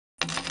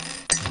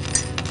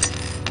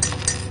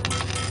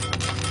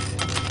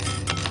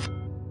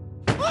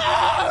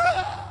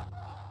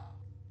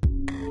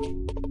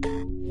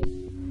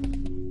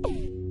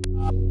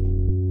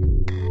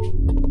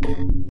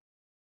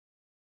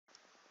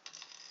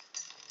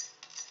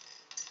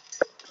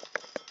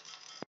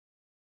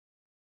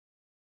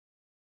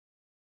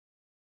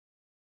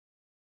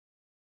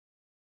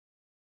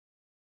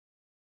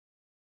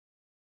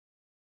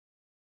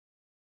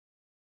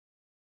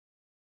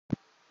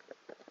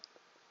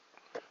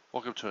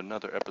Welcome to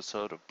another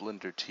episode of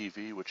Blender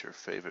TV with your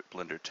favorite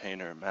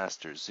Blender-tainer,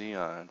 Master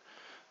Xeon.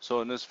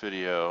 So in this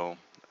video,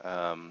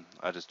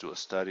 I just do a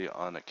study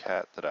on a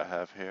cat that I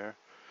have here.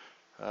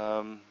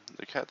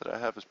 The cat that I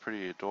have is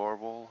pretty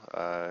adorable.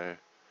 I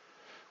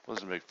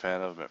wasn't a big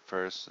fan of him at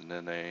first, and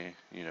then they,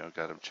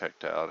 got him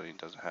checked out, and he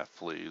doesn't have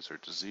fleas or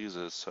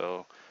diseases,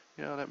 so,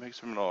 that makes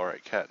him an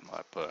alright cat in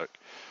my book.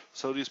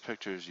 So these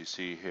pictures you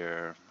see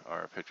here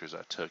are pictures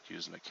I took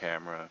using a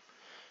camera,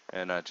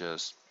 and I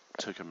just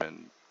took them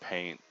in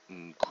Paint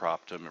and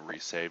cropped them and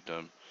resaved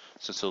them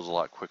since it was a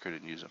lot quicker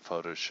than using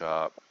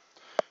Photoshop.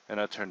 And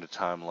I turned the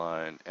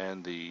timeline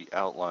and the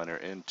outliner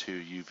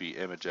into UV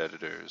image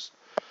editors.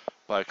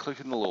 By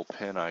clicking the little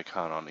pin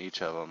icon on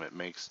each of them, it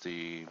makes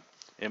the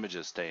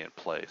images stay in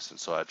place. And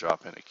so I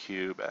drop in a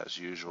cube as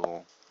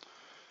usual.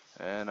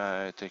 And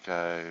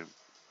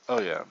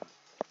oh yeah,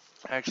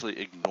 actually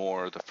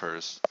ignore the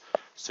first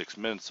 6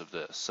 minutes of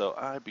this. So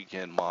I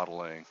begin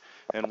modeling,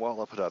 and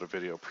while I put out a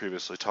video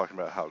previously talking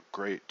about how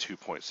great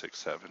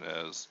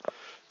 2.67 is,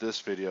 this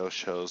video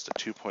shows that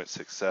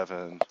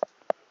 2.67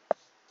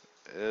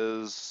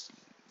 is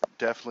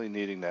definitely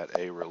needing that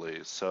A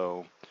release.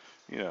 So,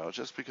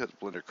 just because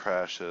Blender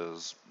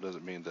crashes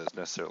doesn't mean that it's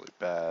necessarily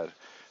bad. It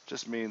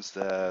just means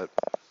that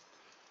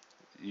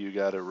you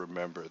got to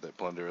remember that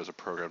Blender is a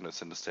program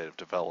that's in the state of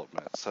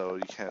development, so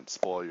you can't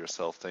spoil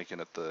yourself thinking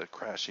that the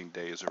crashing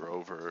days are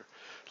over,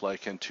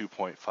 like in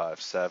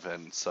 2.57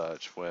 and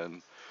such,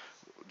 when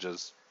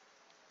just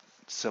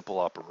simple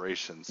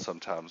operations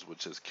sometimes would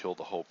just kill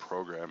the whole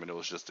program, and it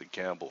was just a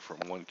gamble from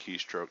one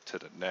keystroke to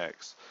the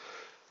next.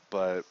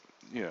 But,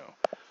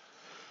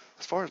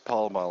 as far as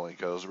polymodeling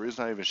goes, the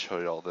reason I even show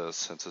you all this,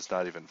 since it's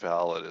not even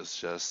valid, is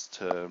just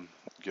to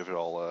give it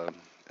all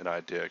an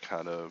idea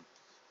kind of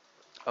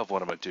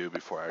what I'm going to do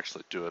before I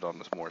actually do it on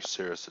this more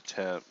serious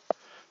attempt.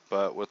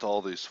 But with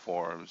all these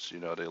forms,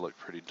 they look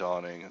pretty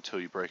daunting until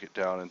you break it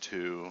down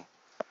into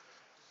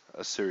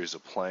a series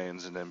of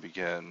planes and then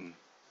begin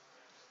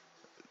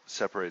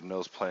separating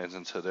those planes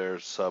into their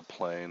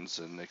subplanes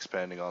and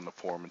expanding on the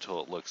form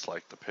until it looks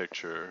like the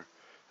picture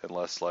and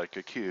less like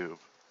a cube.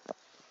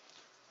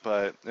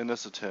 But in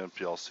this attempt,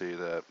 you'll see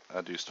that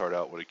I do start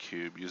out with a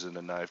cube, using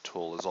the knife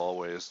tool as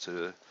always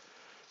to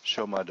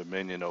show my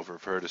dominion over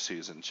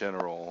vertices in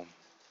general.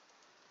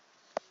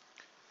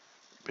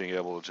 Being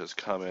able to just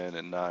come in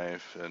and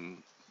knife, and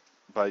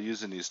by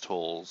using these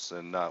tools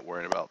and not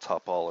worrying about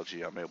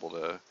topology, I'm able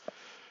to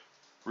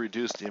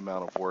reduce the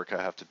amount of work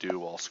I have to do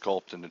while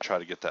sculpting to try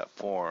to get that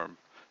form.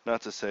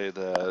 Not to say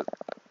that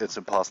it's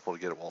impossible to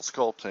get it while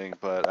sculpting,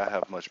 but I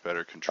have much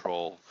better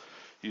control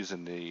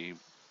using the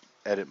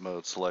edit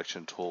mode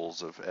selection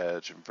tools of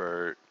edge and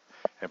vert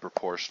and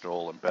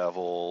proportional and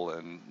bevel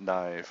and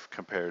knife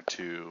compared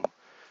to,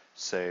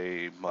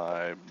 say,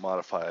 my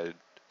modified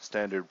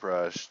standard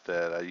brush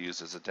that I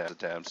use as a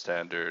damn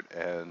standard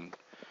and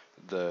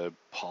the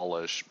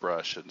polish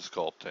brush and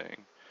sculpting.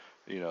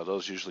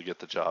 Those usually get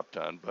the job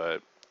done,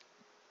 but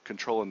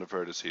controlling the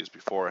vertices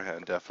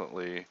beforehand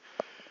definitely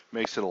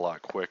makes it a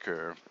lot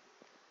quicker.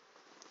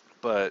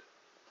 But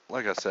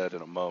like I said,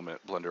 in a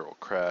moment, Blender will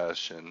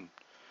crash and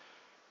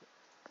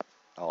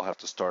I'll have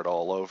to start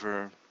all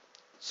over.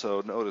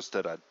 So notice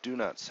that I do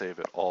not save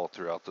it all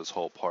throughout this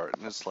whole part,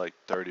 and it's like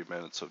 30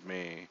 minutes of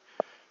me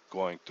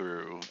going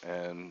through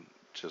and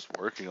just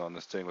working on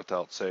this thing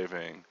without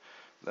saving.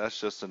 That's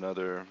just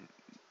another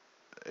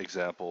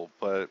example,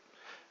 but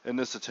in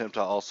this attempt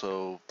I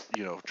also,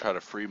 try to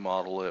free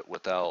model it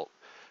without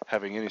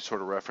having any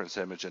sort of reference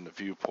image in the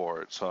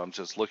viewport, so I'm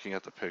just looking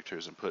at the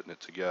pictures and putting it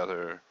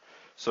together.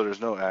 So there's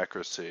no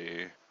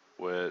accuracy,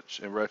 which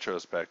in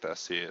retrospect I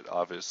see it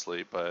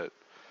obviously, but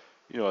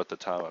at the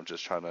time I'm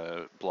just trying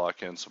to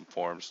block in some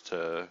forms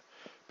to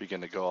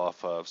begin to go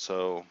off of.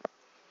 So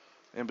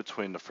in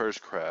between the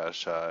first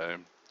crash I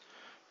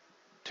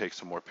take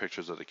some more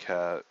pictures of the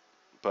cat,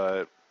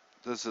 but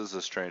this is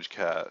a strange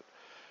cat,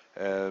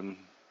 and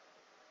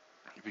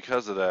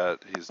because of that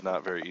he's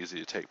not very easy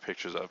to take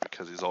pictures of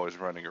because he's always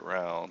running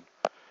around,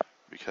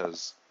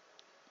 because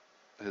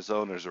his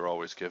owners are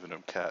always giving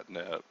him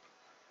catnip.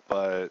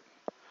 But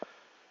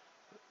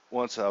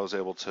once I was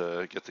able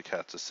to get the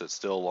cat to sit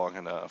still long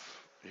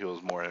enough, he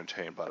was more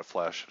entertained by the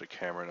flash of the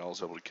camera, and I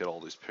was able to get all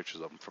these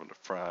pictures of him from the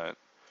front.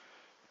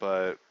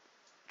 But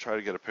try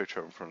to get a picture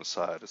of him from the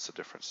side, it's a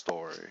different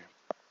story.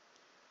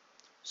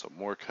 So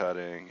more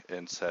cutting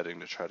and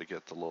setting to try to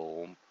get the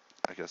little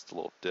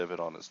divot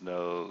on his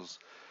nose.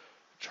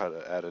 Try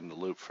to add in the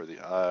loop for the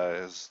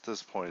eyes. At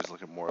this point he's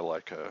looking more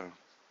like a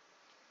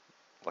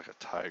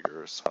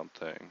tiger or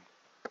something.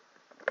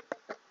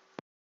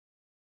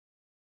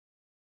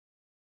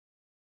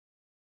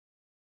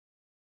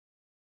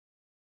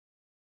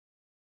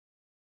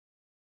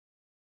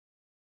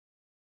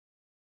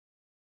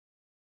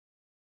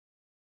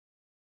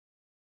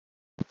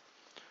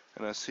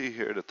 And I see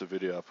here that the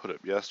video I put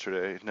up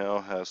yesterday now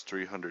has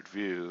 300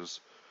 views.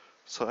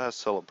 So as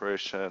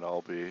celebration,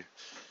 I'll be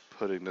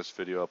putting this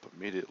video up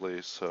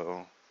immediately.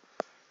 So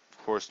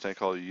of course,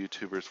 thank all you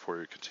YouTubers for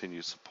your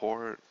continued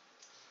support.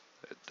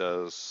 It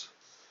does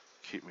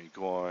keep me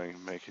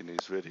going, making these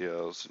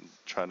videos and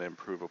trying to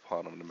improve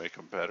upon them to make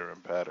them better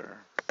and better.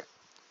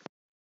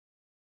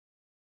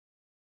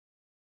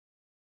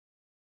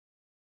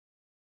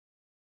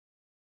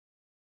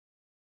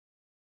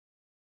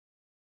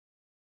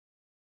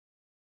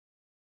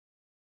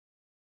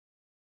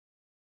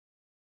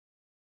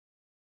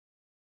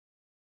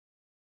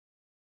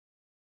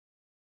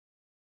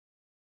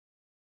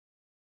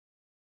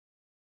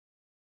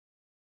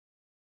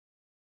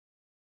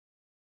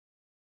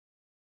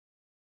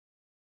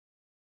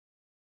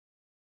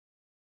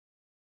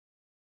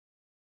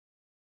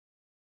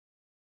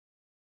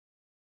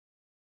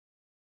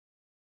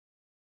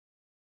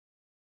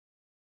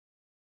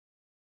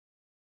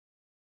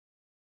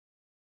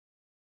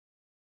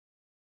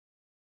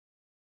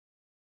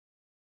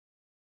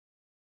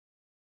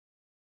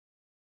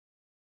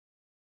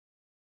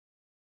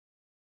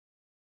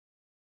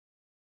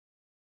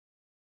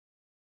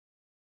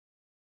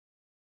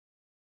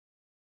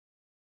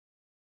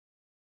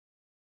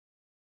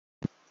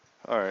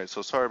 Alright,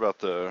 so sorry about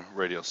the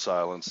radio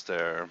silence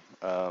there.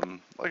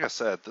 Like I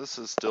said, this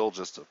is still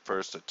just a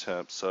first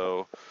attempt,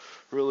 so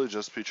really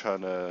just be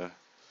trying to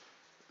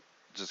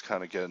just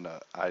kind of get an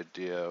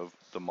idea of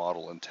the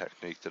model and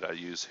technique that I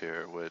use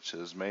here, which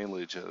is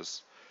mainly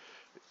just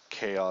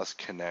chaos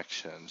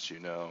connections.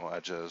 I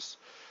just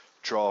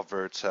draw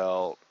verts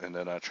out and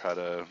then I try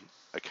to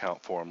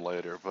account for them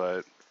later.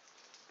 But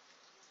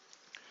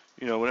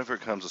whenever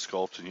it comes to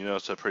sculpting, you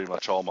notice that pretty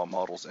much all my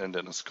models end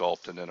in a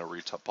sculpt and then a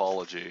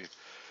retopology,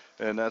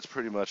 and that's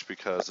pretty much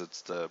because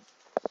it's the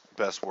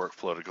best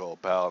workflow to go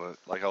about it.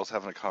 Like I was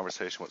having a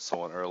conversation with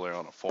someone earlier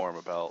on a forum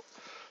about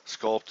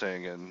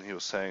sculpting, and he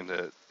was saying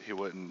that he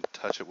wouldn't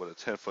touch it with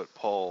a 10-foot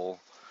pole.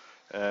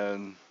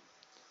 And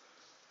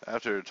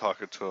after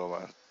talking to him,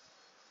 I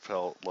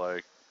felt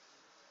like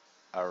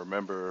I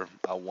remember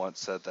I once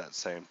said that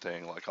same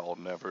thing, like I'll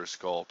never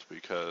sculpt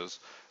because,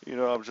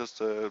 I'm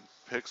just a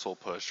pixel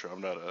pusher. I'm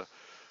not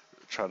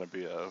trying to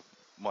be a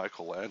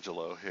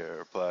Michelangelo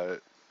here,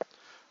 but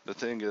the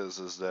thing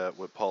is that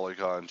with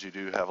polygons, you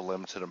do have a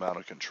limited amount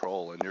of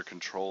control, and your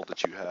control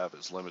that you have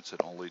is limited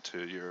only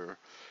to your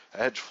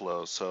edge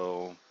flow.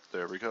 So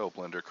there we go,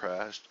 Blender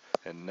crashed,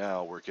 and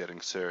now we're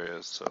getting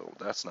serious. So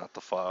that's not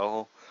the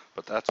file,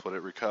 but that's what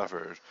it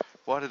recovered.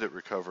 Why did it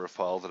recover a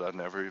file that I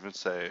never even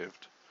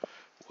saved?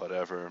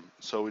 Whatever.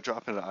 So we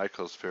drop into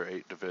icosphere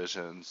 8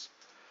 divisions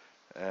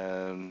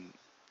and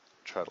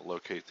try to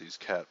locate these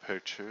cat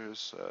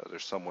pictures. They're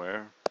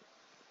somewhere.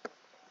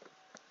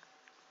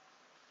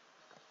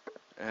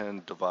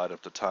 And divide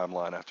up the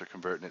timeline after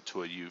converting it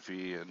to a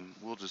UV, and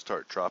we'll just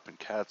start dropping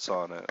cats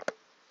on it.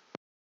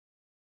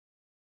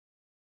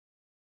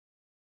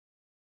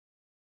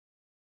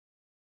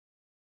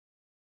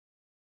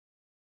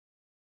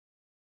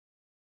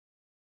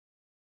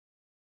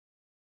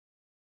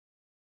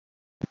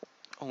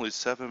 Only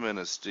 7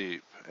 minutes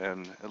deep,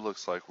 and it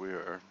looks like we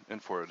are in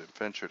for an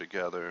adventure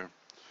together.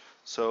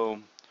 So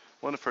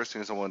one of the first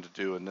things I wanted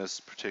to do in this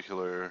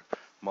particular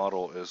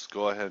model is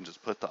go ahead and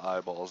just put the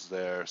eyeballs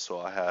there, so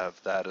I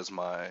have that as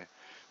my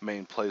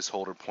main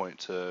placeholder point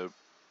to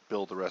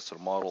build the rest of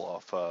the model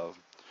off of,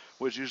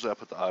 which usually I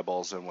put the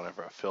eyeballs in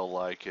whenever I feel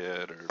like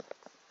it, or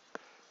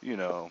you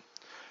know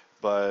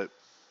but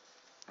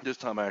this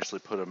time I actually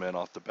put them in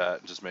off the bat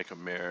and just make a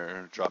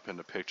mirror, drop in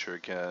the picture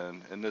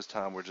again, and this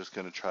time we're just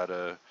going to try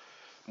to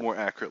more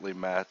accurately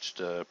match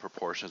the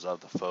proportions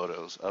of the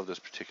photos of this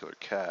particular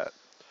cat.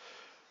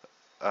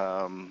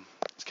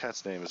 This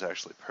cat's name is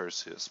actually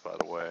Perseus, by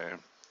the way.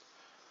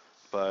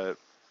 But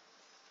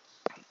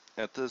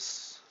at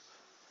this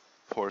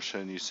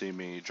portion, you see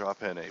me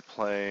drop in a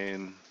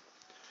plane,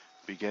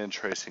 begin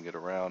tracing it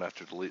around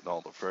after deleting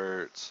all the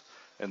verts,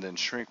 and then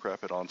shrink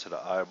wrap it onto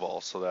the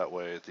eyeball so that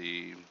way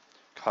the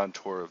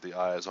contour of the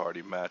eye is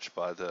already matched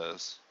by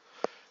this.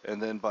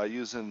 And then by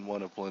using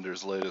one of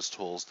Blender's latest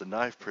tools, the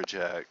knife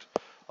project,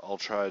 I'll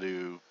try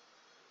to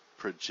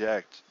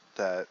project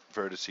that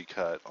vertice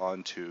cut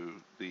onto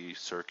the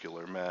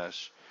circular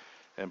mesh.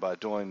 And by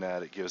doing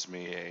that, it gives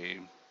me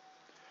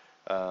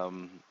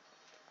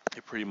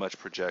it pretty much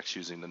projects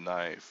using the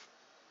knife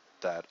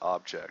that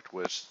object,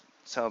 which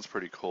sounds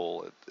pretty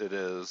cool. It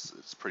is.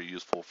 It's pretty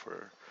useful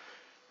for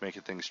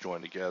making things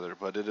join together,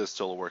 but it is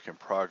still a work in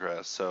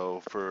progress.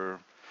 So for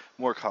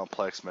more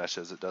complex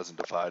meshes, it doesn't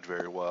divide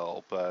very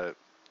well. But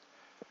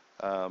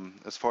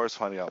as far as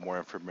finding out more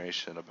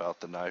information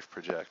about the knife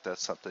project,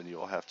 that's something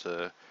you'll have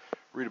to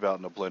read about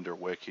in the Blender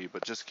wiki.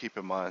 But just keep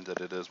in mind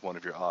that it is one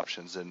of your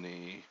options in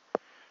the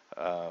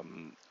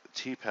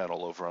T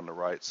panel over on the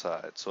right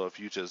side. So if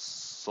you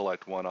just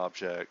select one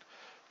object,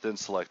 then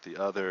select the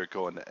other,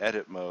 go into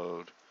edit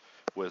mode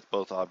with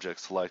both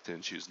objects selected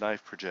and choose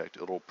knife project,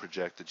 it'll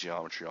project the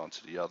geometry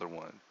onto the other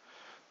one.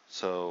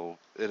 So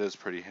it is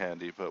pretty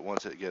handy, but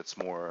once it gets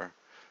more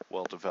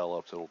well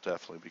developed, it'll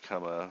definitely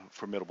become a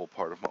formidable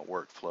part of my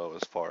workflow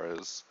as far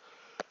as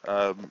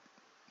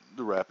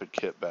the rapid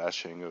kit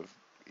bashing of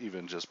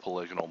even just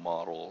polygonal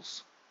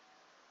models.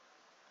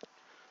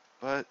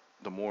 But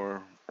the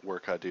more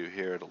work I do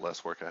here, the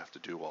less work I have to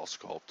do while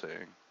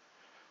sculpting.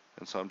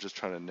 And so I'm just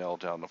trying to nail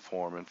down the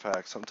form. In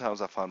fact,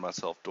 sometimes I find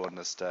myself doing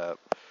this step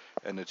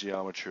and the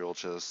geometry will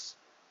just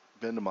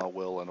bend to my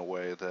will in a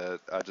way that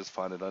I just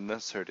find it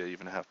unnecessary to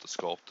even have to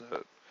sculpt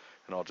it.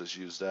 And I'll just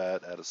use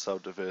that, add a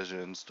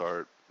subdivision,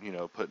 start,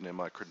 putting in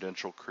my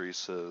credential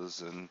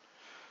creases and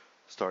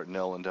start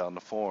nailing down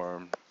the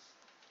form.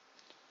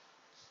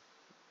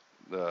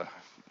 The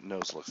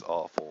nose looks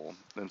awful.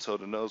 And so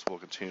the nose will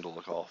continue to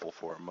look awful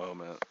for a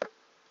moment.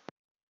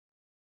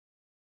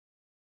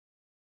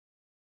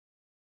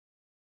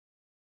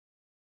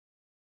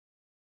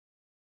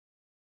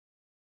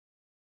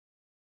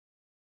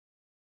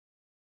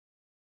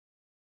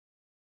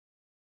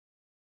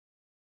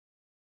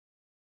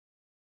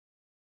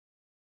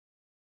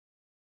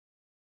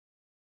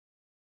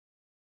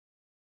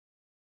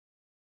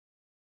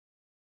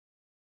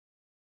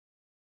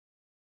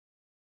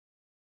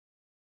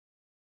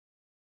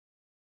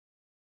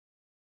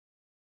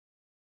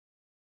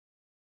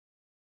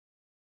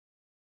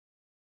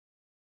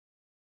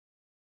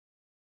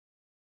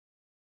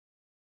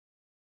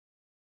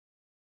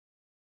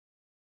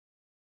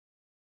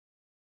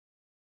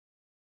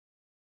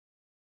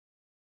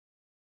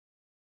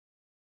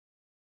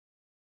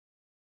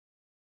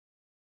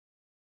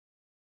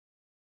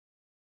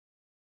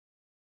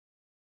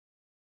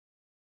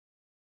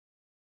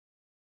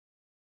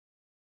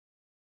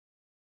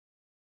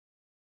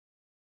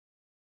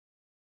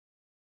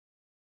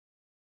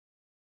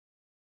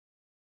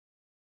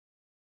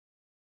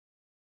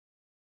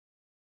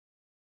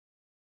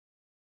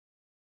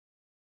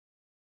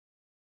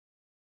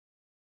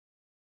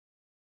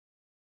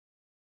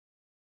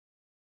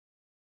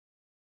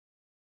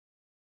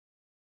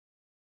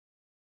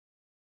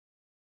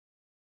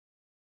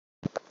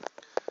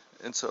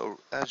 And so,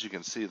 as you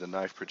can see, the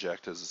knife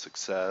project is a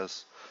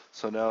success.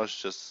 So now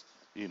it's just,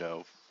 you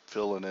know,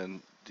 filling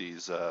in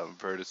these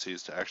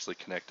vertices to actually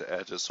connect the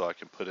edges so I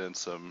can put in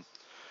some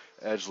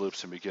edge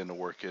loops and begin to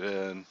work it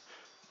in.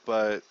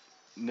 But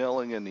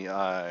nailing in the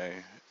eye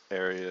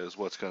area is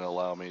what's going to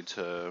allow me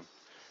to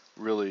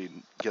really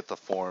get the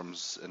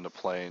forms and the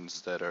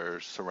planes that are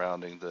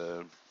surrounding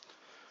the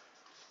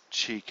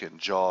cheek and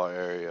jaw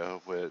area,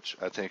 which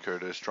I think are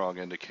the strong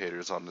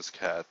indicators on this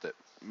cat that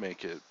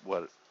make it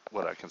what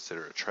I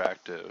consider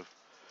attractive.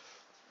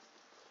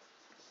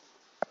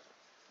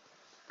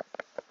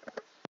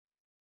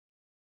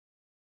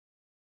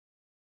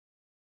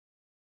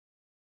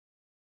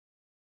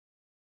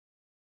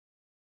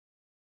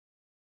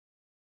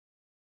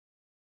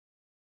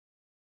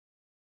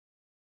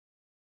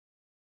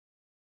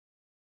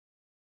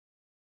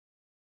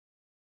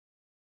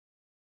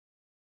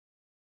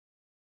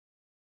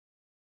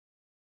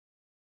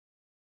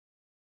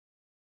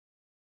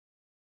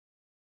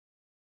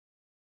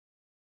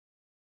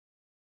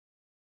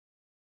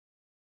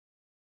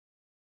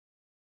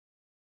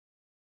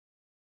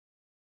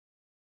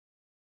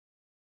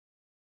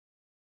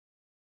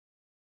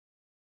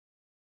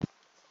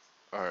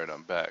 Alright,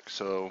 I'm back.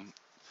 So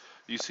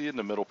you see in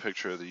the middle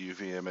picture of the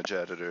UV image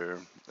editor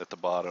at the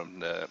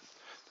bottom that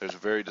there's a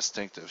very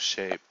distinctive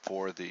shape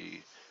for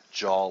the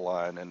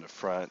jawline and the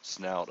front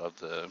snout of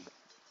the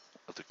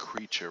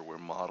creature we're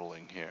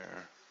modeling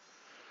here.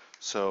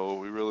 So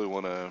we really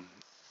want to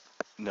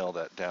nail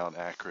that down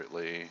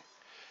accurately,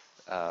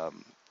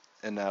 um,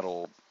 and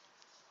that'll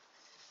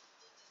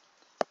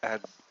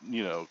add,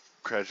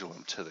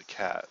 credulum to the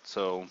cat.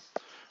 So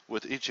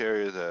with each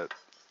area that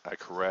I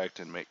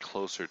correct and make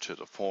closer to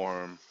the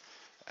form,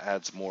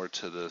 adds more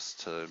to this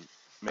to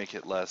make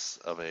it less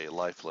of a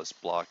lifeless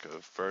block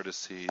of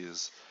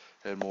vertices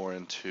and more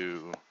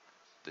into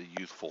the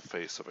youthful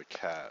face of a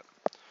cat.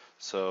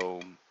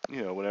 So,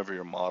 whenever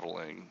you're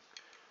modeling,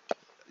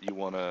 you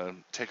want to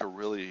take a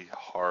really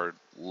hard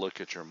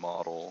look at your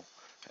model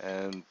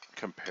and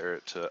compare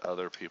it to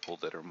other people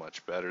that are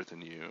much better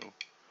than you,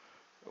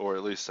 or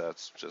at least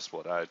that's just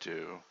what I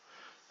do.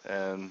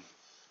 And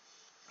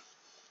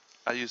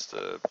I used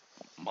to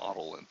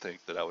model and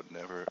think that I would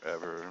never,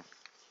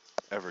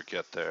 ever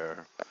get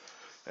there.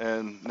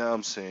 And now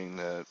I'm seeing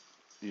that,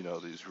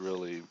 these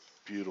really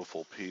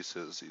beautiful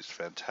pieces, these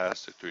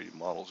fantastic 3D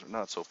models are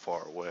not so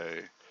far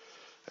away.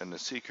 And the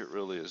secret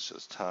really is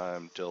just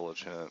time,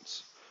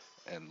 diligence,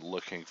 and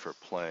looking for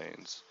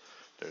planes.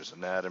 There's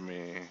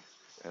anatomy,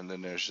 and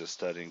then there's just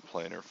studying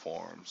planar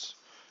forms.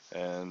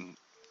 And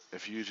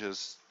if you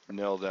just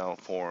nail down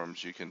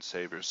forms, you can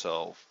save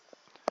yourself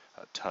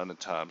a ton of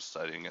time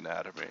studying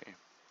anatomy.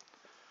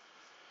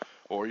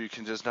 Or you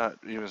can just not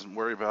even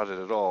worry about it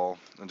at all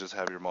and just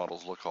have your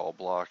models look all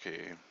blocky,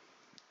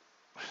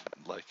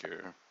 like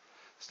your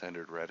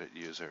standard Reddit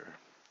user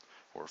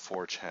or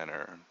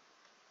 4chaner.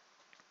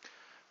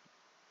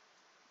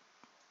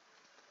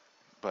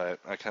 But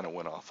I kind of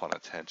went off on a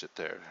tangent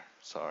there.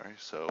 Sorry.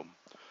 So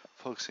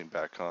focusing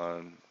back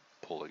on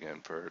pulling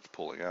in verts,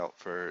 pulling out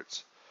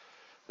verts.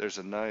 There's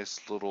a nice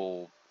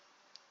little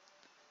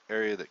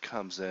area that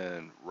comes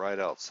in right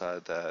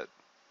outside that.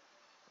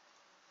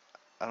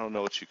 I don't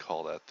know what you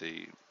call that.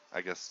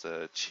 I guess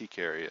the cheek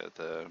area,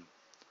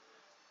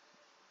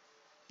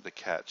 the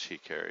cat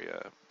cheek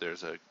area.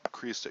 There's a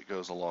crease that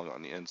goes along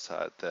on the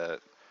inside that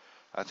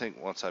I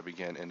think once I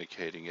began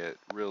indicating it,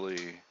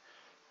 really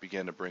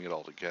began to bring it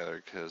all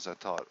together because I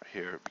thought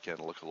here it began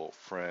to look a little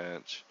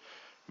French.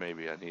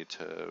 Maybe I need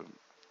to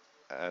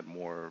add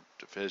more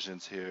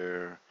divisions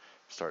here,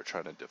 start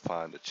trying to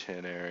define the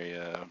chin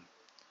area.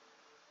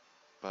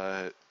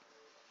 But,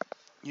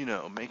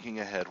 making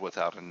a head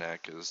without a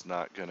neck is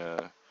not going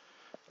to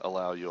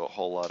allow you a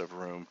whole lot of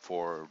room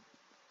for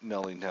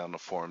nailing down the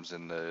forms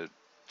in the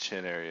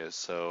chin area.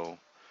 So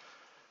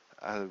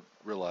I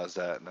realized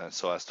that, and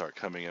so I start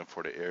coming in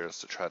for the ears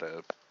to try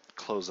to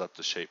close up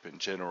the shape in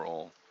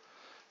general,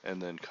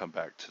 and then come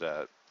back to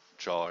that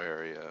jaw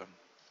area.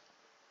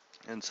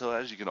 And so,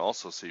 as you can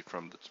also see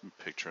from the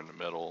picture in the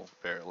middle,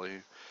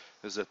 barely,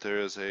 is that there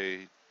is a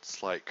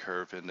slight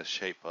curve in the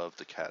shape of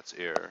the cat's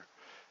ear.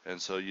 And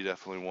so you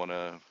definitely want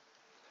to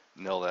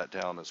nail that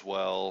down as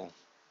well.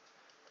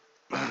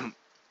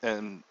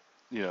 And,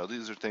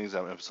 these are things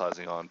I'm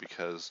emphasizing on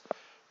because,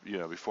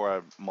 before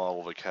I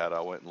modeled a cat,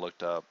 I went and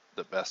looked up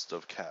the best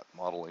of cat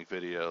modeling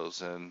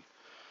videos. And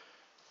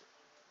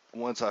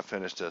once I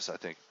finish this, I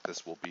think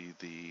this will be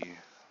the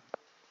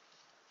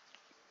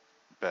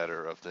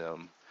better of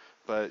them.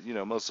 But,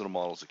 most of the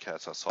models of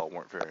cats I saw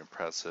weren't very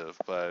impressive.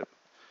 But,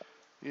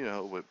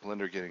 with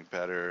Blender getting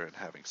better and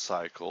having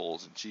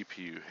cycles and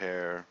GPU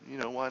hair,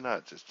 why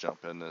not just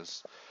jump in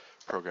this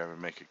program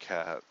and make a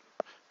cat?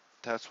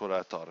 That's what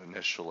I thought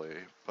initially.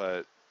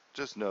 But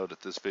just know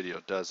that this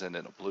video does end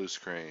in a blue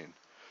screen.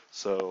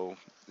 So,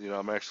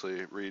 I'm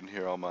actually reading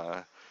here on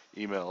my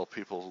email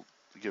people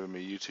giving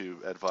me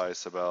YouTube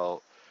advice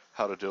about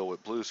how to deal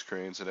with blue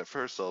screens. And at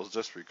first I was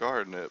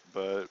disregarding it,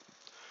 but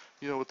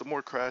with the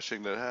more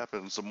crashing that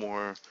happens, the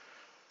more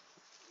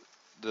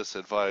this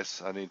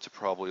advice I need to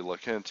probably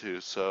look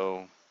into.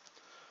 So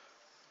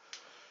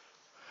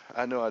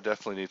I know I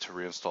definitely need to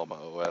reinstall my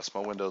OS.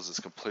 My Windows is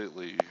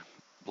completely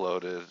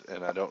bloated,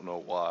 and I don't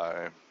know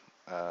why.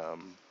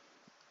 Um,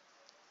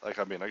 I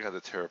got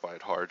a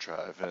terabyte hard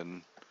drive,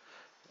 and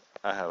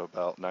I have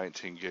about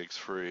 19 gigs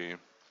free.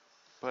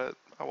 But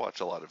I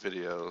watch a lot of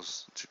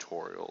videos,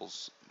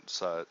 tutorials, and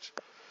such.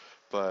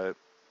 But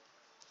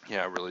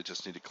yeah, I really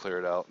just need to clear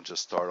it out and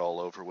just start all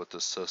over with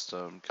this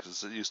system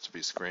because it used to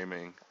be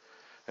screaming.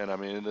 And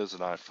it is an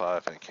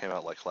i5 and it came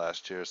out like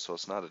last year, so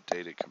it's not a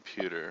dated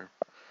computer.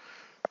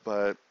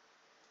 But,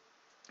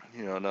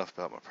 enough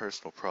about my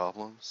personal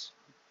problems.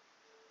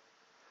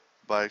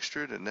 By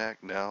extruded neck,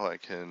 now I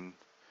can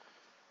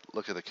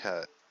look at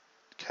the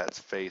cat's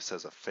face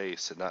as a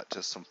face and not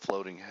just some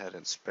floating head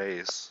in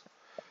space.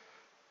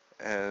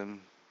 And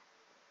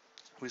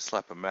we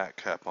slap a mat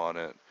cap on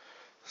it.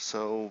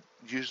 So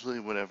usually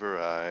whenever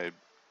I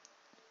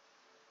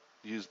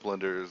use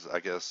Blender's, I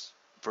guess,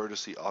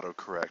 vertice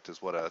autocorrect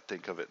is what I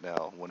think of it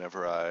now.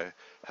 Whenever I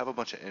have a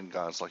bunch of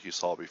endgons like you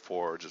saw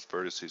before, just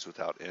vertices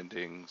without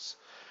endings,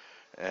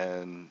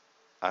 and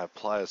I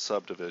apply a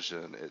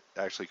subdivision, it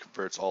actually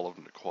converts all of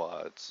them to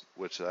quads,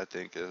 which I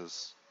think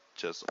is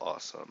just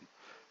awesome.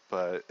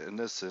 But in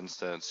this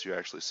instance, you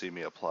actually see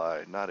me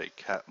apply not a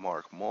cat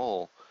mark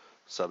mole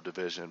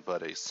subdivision,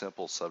 but a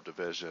simple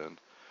subdivision.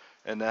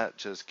 And that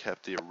just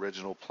kept the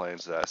original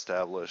planes that I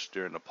established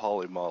during the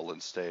poly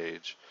modeling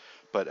stage,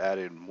 but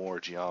added more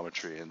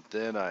geometry. And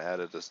then I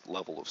added this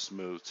level of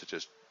smooth to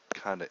just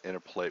kind of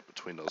interpolate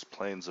between those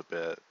planes a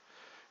bit.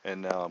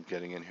 And now I'm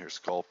getting in here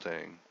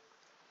sculpting.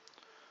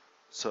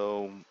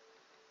 So,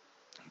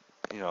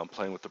 I'm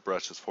playing with the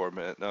brushes for a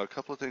minute. Now, a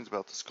couple of things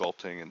about the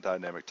sculpting and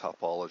dynamic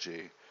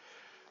topology.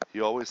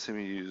 You always see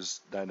me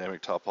use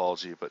dynamic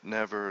topology, but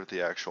never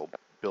the actual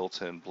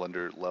built-in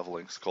Blender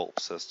leveling sculpt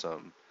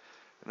system.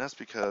 And that's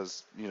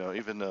because,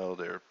 even though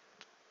they're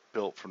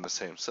built from the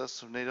same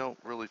system, they don't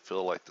really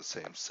feel like the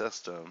same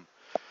system.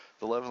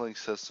 The leveling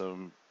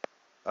system,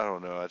 I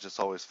don't know, I just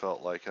always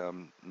felt like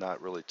I'm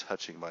not really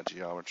touching my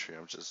geometry.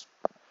 I'm just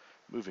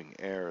moving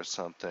air or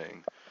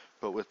something.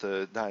 But with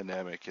the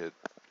dynamic, it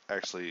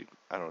actually,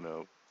 I don't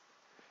know,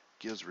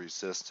 gives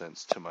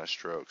resistance to my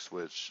strokes,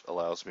 which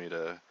allows me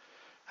to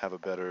have a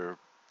better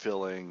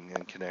feeling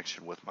and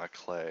connection with my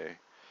clay.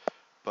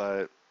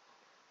 But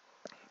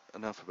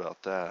enough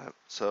about that.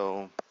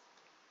 So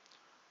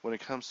when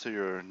it comes to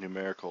your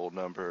numerical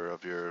number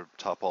of your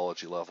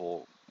topology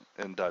level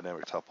in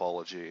dynamic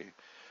topology,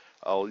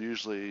 I'll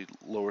usually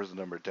lower the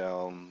number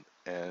down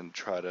and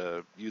try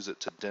to use it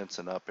to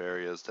densen up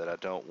areas that I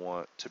don't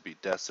want to be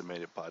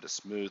decimated by the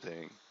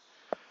smoothing.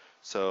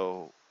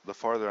 So the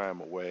farther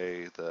I'm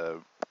away, the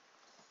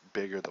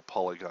bigger the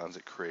polygons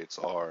it creates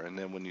are. And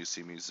then when you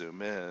see me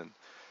zoom in,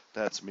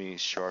 that's me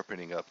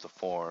sharpening up the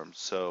form.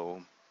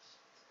 So,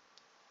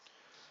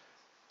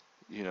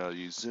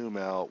 you zoom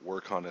out,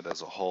 work on it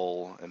as a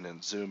whole, and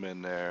then zoom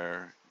in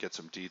there, get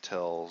some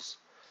details.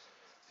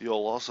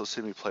 You'll also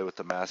see me play with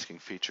the masking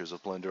features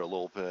of Blender a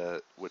little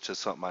bit, which is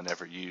something I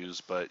never use,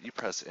 but you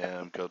press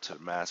M, go to the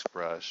mask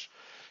brush,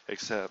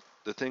 except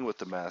the thing with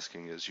the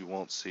masking is you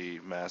won't see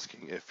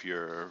masking if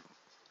you're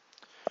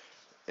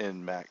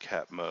in matte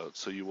cap mode,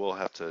 so you will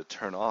have to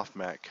turn off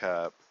matte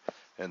cap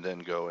and then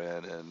go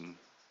in and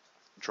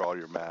draw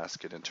your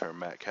mask and then turn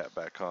matte cap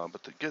back on.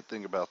 But the good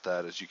thing about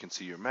that is you can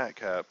see your matte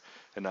cap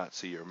and not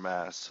see your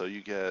mask. So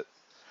you get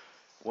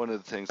one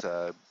of the things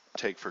I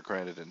take for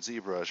granted in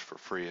ZBrush for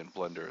free in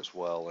Blender as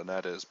well, and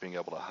that is being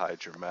able to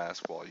hide your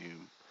mask while you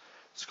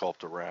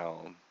sculpt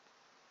around.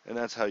 And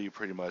that's how you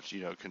pretty much,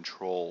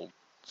 control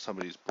some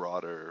of these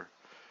broader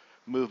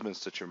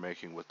movements that you're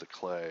making with the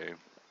clay.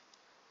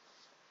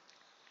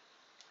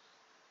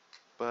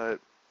 But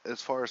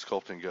as far as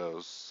sculpting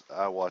goes,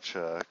 I watch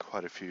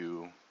quite a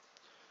few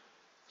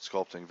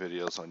sculpting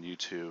videos on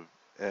YouTube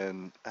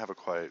and have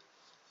quite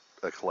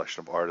a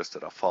collection of artists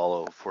that I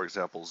follow. For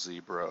example,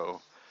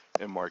 Zebro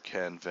and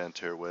Marquand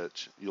Venter,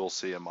 which you'll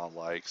see in my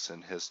likes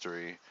and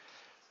history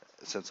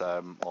since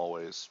I'm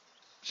always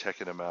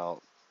checking them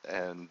out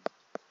and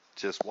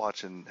just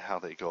watching how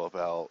they go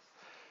about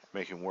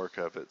making work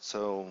of it.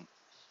 So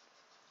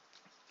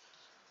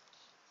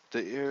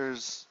the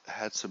ears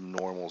had some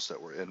normals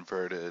that were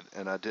inverted,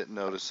 and I didn't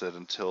notice it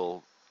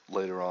until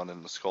later on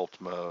in the sculpt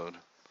mode.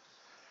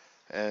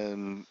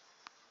 And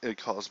it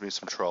caused me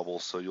some trouble,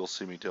 so you'll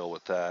see me deal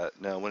with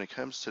that. Now, when it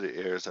comes to the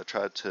ears, I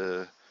tried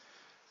to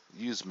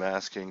use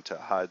masking to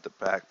hide the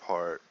back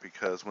part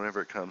because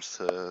whenever it comes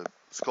to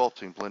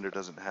sculpting, Blender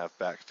doesn't have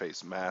back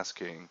face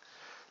masking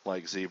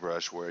like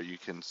ZBrush, where you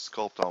can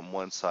sculpt on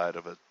one side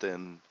of a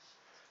thin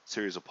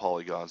series of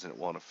polygons and it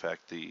won't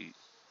affect the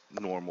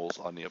normals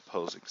on the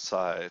opposing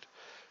side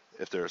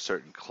if they're a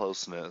certain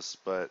closeness.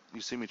 But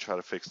you see me try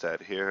to fix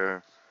that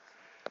here,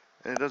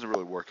 and it doesn't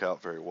really work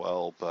out very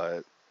well,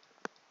 but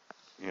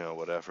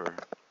whatever.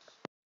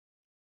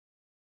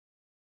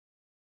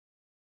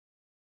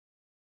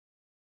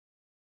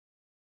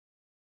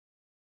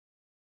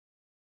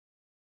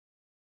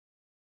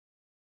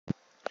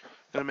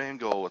 The main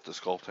goal with the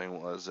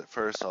sculpting was at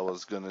first I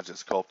was going to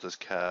just sculpt this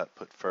cat,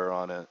 put fur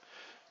on it,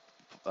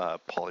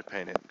 poly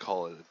paint it, and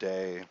call it a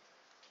day.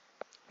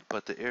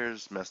 But the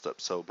ears messed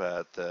up so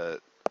bad that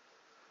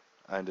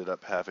I ended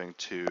up having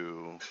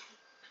to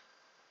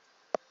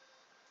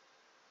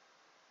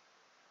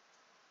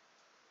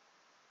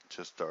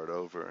just start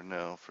over.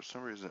 Now, for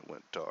some reason it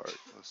went dark.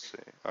 Let's see.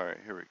 Alright,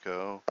 here we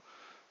go.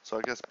 So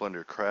I guess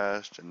Blender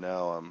crashed, and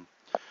now I'm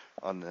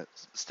on that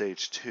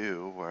stage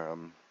 2 where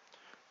I'm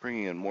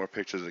bringing in more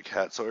pictures of the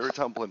cat. So every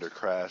time Blender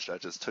crashed, I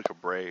just took a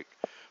break,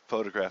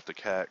 photographed the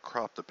cat,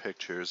 cropped the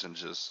pictures, and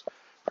just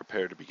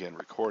prepared to begin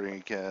recording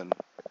again.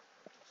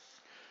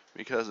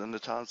 Because in the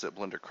times that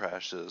Blender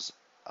crashes,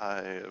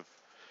 I have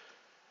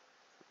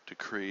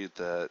decreed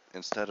that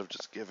instead of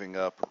just giving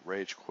up or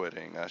rage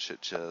quitting, I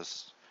should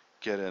just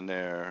get in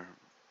there,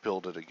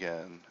 build it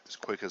again as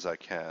quick as I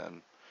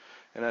can.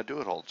 And I do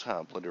it all the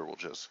time. Blender will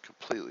just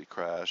completely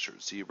crash, or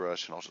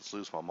ZBrush, and I'll just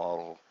lose my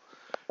model.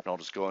 And I'll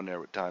just go in there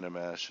with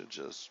Dynamesh and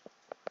just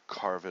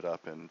carve it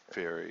up in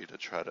Fairy to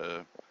try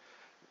to,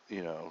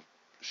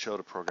 show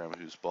the program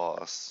who's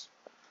boss.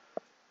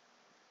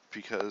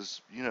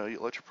 Because, you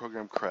let your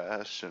program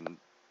crash and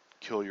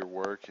kill your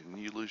work,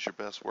 and you lose your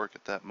best work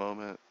at that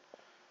moment.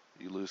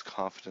 You lose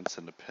confidence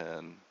in the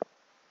pen.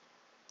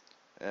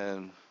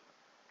 And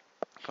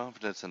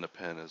confidence in the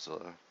pen is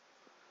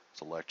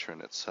a lecture in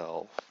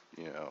itself,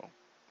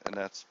 and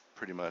that's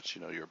pretty much,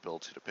 your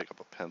ability to pick up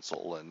a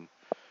pencil and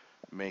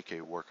make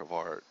a work of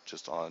art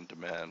just on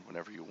demand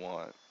whenever you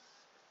want.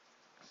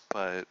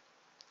 But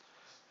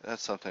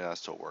that's something I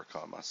still work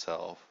on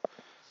myself.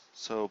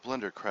 So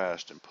Blender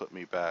crashed and put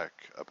me back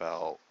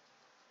about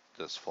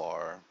this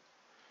far.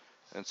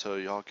 And so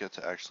y'all get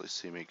to actually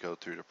see me go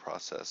through the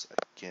process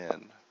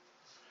again,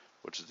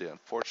 which is the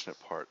unfortunate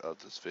part of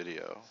this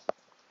video.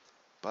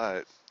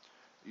 But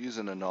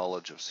using the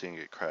knowledge of seeing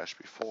it crash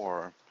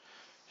before,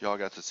 y'all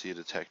got to see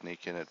the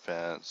technique in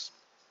advance,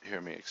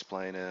 hear me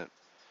explain it,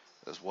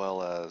 as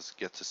well as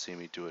get to see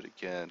me do it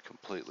again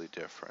completely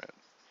different,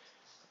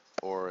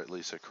 or at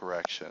least a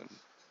correction.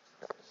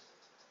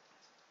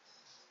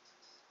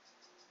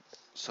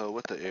 So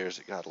with the ears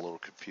it got a little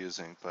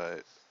confusing,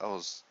 but I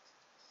was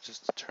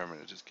just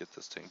determined to just get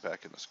this thing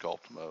back into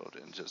sculpt mode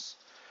and just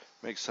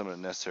make some of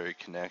the necessary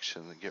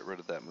connections and get rid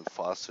of that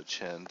Mufasa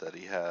chin that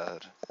he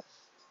had.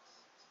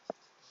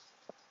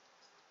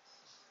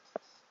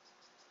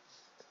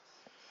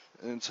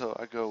 And so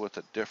I go with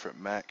a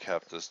different matte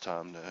cap this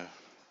time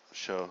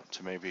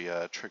to maybe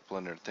trick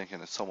Blender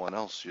thinking it's someone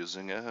else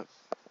using it.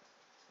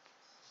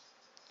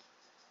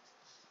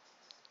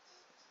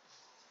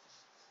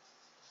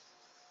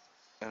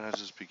 And I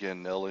just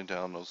began nailing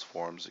down those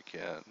forms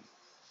again.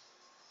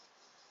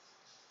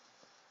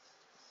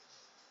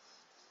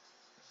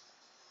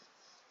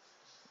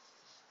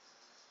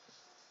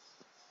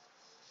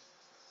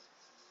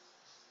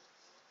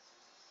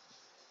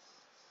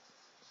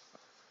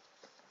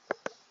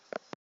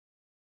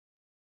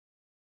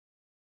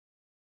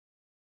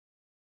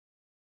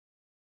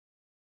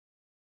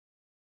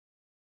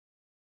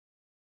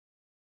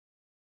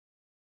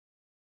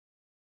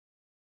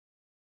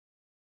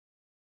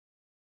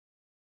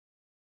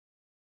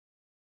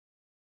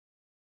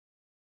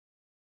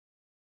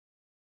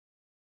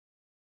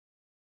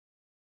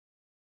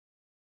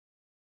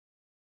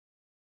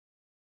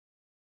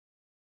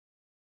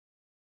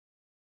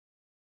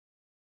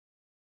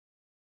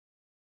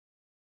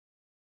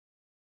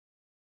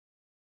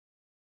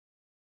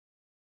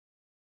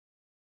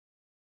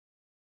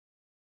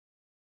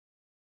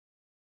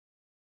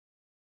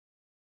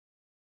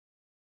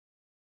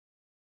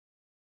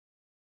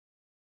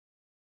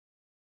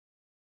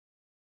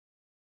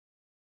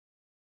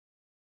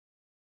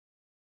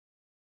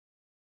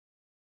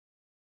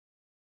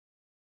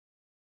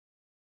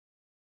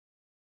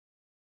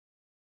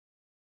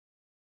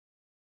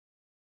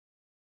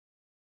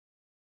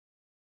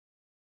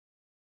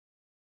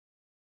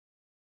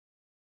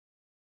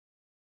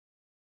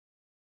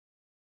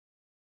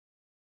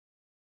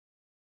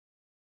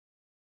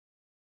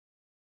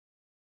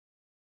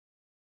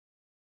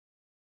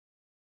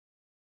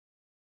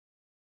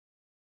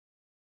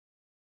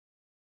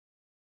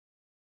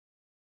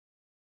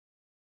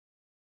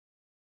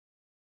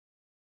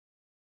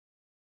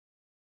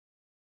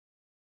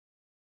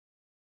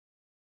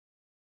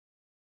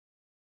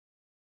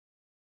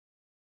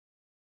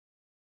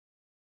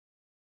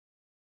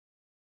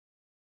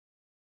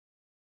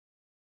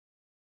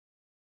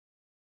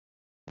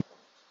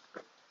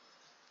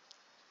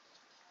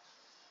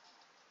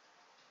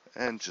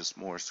 and just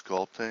more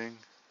sculpting.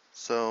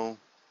 So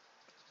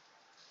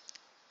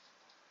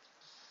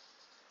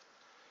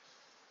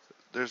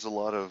there's a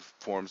lot of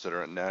forms that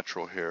are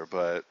unnatural here,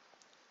 but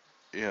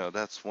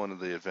that's one of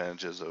the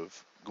advantages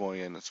of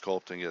going in and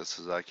sculpting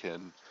is I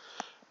can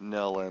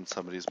nail in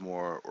some of these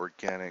more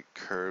organic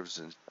curves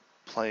and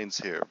planes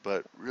here.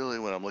 But really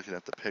when I'm looking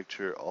at the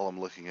picture, all I'm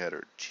looking at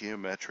are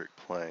geometric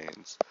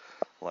planes.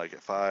 Like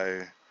if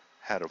I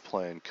had a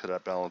plane, could I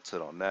balance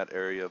it on that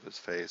area of his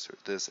face or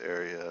this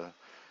area?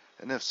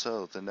 And if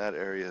so, then that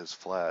area is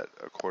flat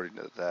according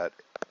to that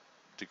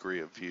degree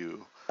of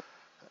view.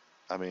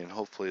 I mean,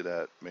 hopefully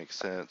that makes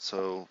sense.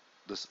 So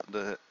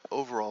the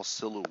overall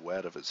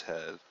silhouette of his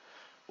head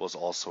was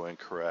also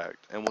incorrect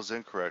and was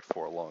incorrect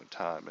for a long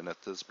time. And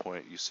at this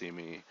point, you see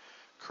me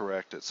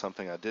correct at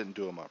something I didn't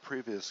do in my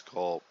previous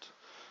sculpt.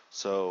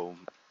 So,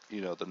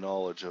 the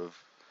knowledge of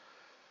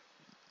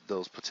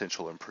those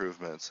potential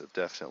improvements have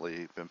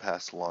definitely been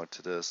passed along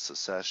to this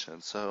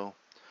session. So,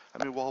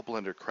 I mean, while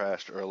Blender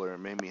crashed earlier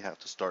and made me have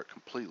to start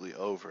completely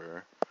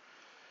over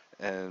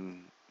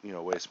and,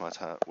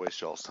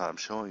 waste y'all's time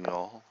showing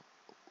y'all,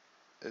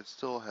 it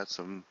still had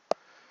some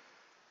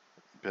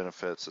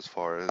benefits as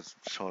far as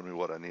showing me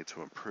what I need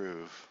to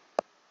improve.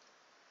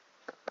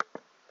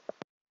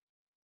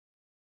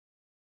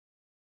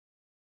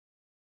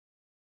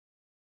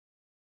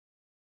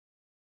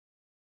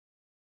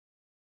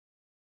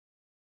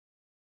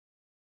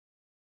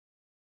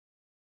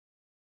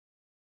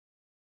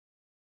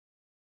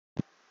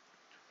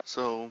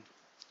 So,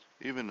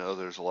 even though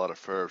there's a lot of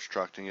fur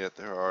obstructing it,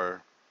 there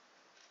are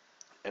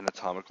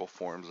anatomical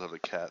forms of the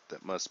cat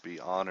that must be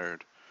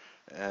honored.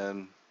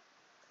 And,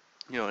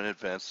 in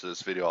advance to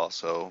this video,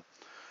 also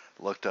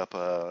looked up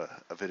a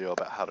video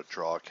about how to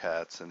draw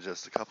cats and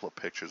just a couple of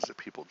pictures that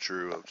people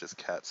drew of just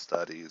cat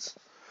studies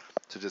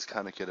to just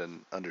kind of get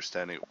an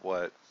understanding of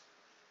what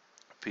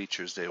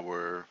features they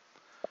were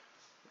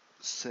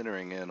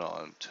centering in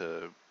on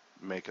to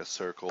make a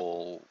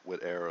circle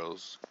with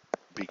arrows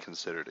be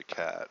considered a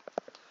cat.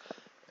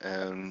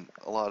 And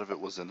a lot of it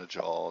was in the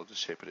jaw, the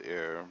shape of the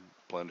ear.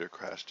 Blender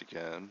crashed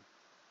again.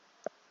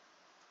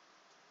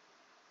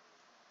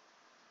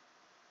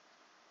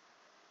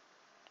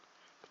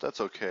 But that's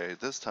okay.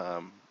 This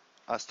time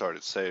I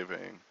started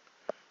saving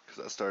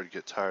because I started to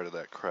get tired of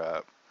that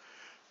crap.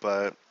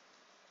 But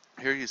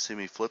here you see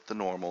me flip the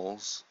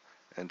normals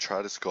and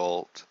try to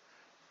sculpt.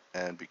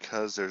 And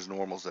because there's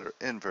normals that are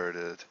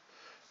inverted,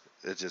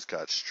 it just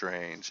got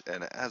strange.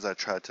 And as I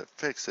tried to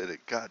fix it,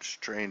 it got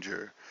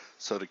stranger.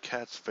 So the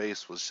cat's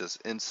face was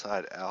just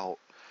inside out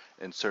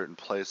in certain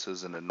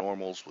places, and the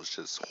normals was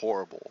just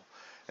horrible.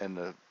 And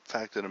the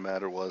fact of the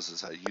matter was,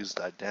 is I used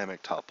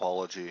dynamic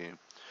topology,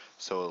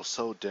 so it was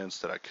so dense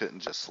that I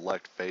couldn't just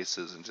select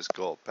faces and just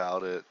go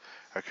about it.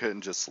 I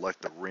couldn't just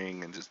select the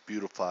ring and just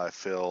beautify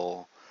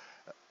fill.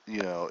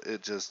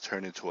 It just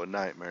turned into a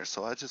nightmare.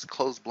 So I just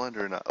closed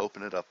Blender and I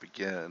opened it up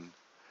again.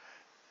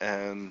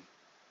 And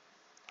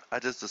I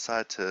just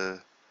decided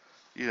to,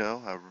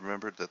 I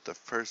remembered that the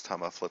first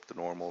time I flipped the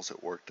normals,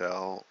 it worked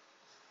out.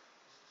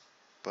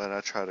 But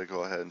I try to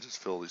go ahead and just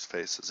fill these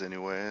faces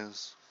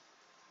anyways.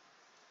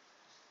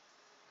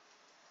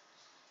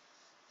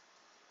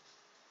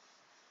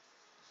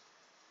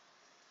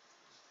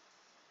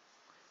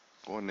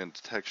 Going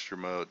into texture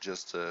mode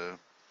just to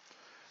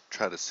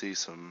try to see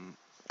some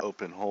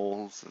open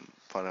holes and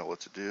find out what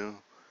to do.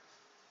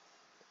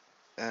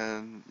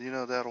 And,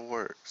 that'll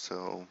work.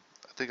 So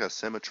I think I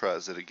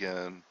symmetrized it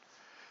again,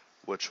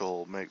 which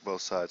will make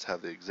both sides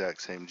have the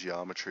exact same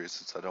geometry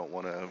since I don't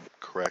want to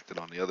correct it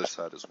on the other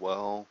side as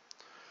well.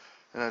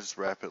 And I just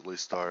rapidly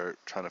start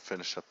trying to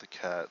finish up the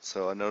cat.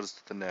 So I noticed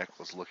that the neck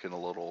was looking a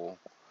little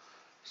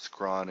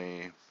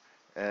scrawny,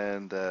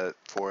 and that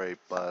for a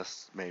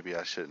bust, maybe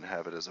I shouldn't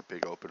have it as a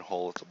big open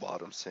hole at the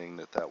bottom, seeing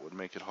that that would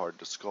make it hard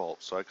to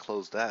sculpt. So I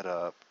closed that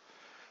up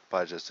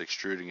by just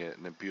extruding it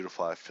and then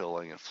beautify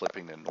filling and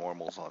flipping the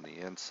normals on the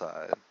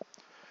inside.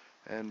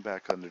 And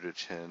back under the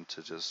chin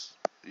to just,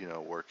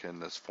 work in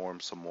this form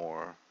some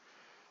more.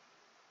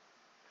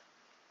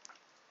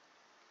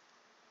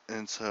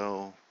 And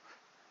so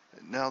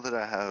now that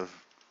I have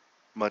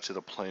much of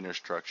the planar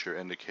structure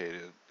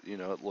indicated,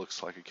 it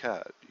looks like a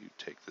cat. You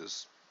take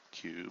this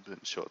cube and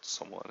show it to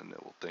someone and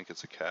it will think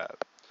it's a cat.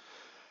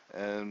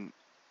 And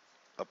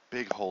a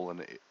big hole in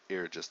the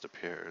ear just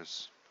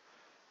appears.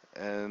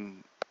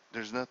 And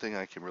there's nothing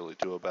I can really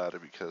do about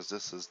it because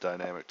this is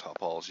dynamic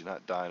topology,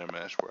 not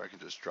Dynamesh, where I can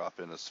just drop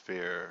in a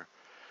sphere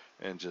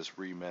and just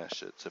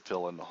remesh it to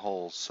fill in the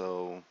holes.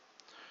 So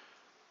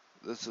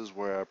this is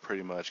where I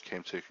pretty much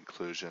came to a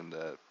conclusion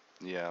that,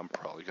 yeah, I'm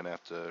probably going to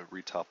have to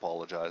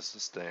retopologize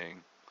this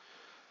thing.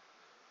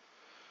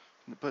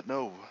 But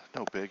no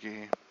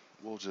biggie.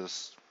 We'll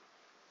just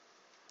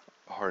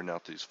harden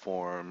out these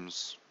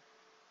forms,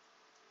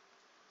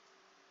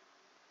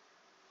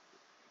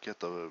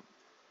 get the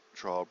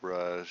draw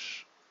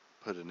brush,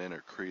 put an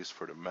inner crease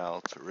for the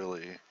mouth to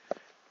really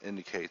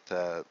indicate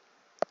that.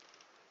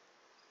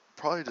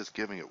 Probably just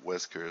giving it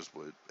whiskers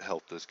would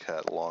help this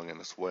cat along in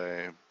this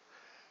way.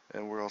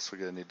 And we're also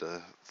going to need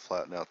to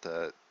flatten out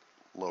that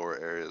lower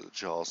area of the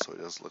jaw so he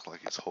doesn't look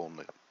like he's holding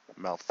a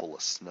mouthful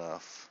of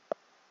snuff.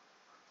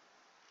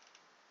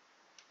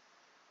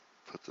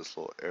 Put this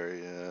little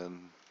area in.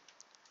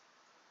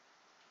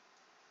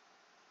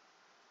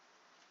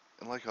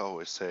 And like I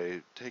always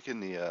say,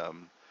 taking the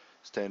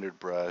standard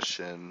brush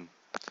and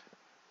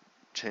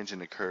changing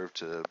the curve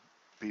to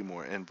be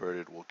more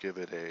inverted will give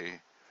it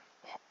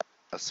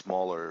a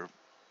smaller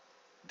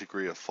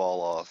degree of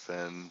fall off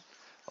and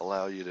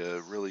allow you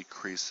to really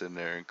crease in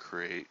there and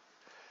create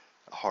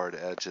hard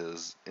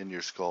edges in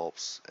your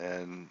sculpts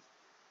and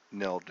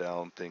nail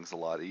down things a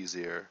lot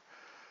easier,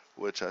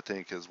 which I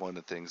think is one of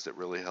the things that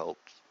really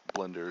helped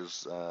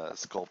Blender's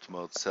sculpt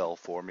mode sell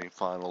for me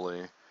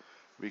finally,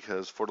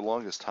 because for the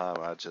longest time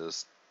I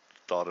just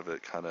thought of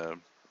it kind of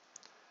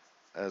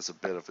as a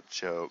bit of a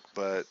joke,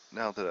 but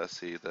now that I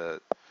see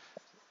that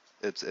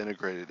it's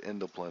integrated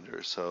into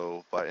Blender,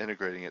 so by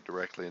integrating it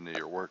directly into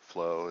your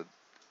workflow, it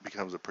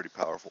becomes a pretty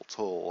powerful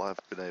tool. I've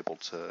been able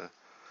to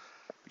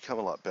become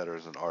a lot better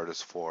as an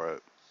artist for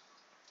it.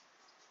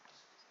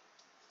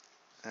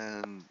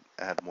 And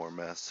add more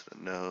mess to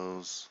the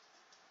nose,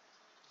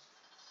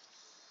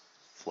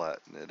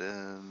 flatten it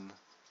in,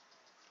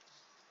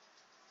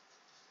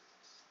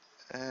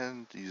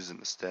 and using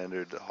the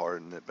standard to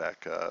harden it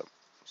back up,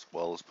 as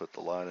well as put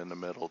the line in the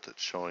middle that's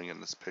showing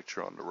in this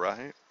picture on the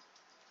right.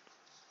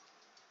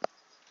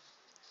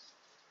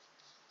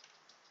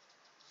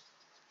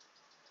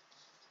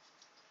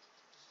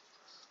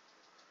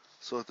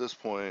 So at this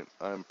point,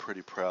 I'm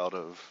pretty proud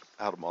of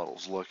how the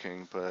model's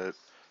looking, but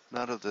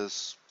none of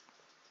this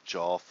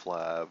jaw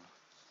flab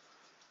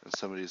and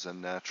some of these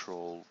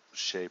unnatural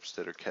shapes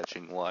that are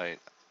catching light.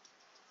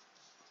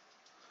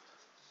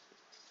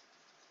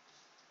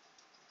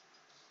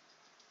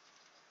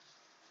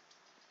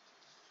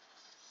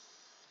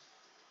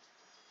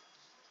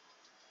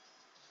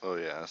 Oh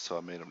yeah, so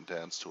I made him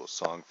dance to a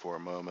song for a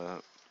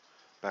moment.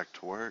 Back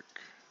to work.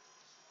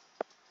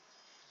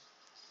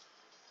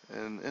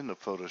 And in the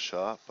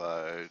Photoshop,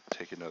 I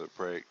take another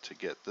break to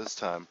get, this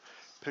time,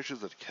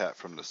 pictures of the cat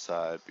from the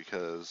side,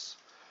 because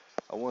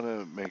I want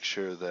to make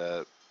sure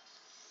that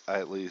I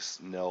at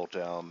least nail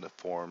down the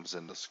forms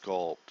in the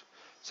sculpt,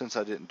 since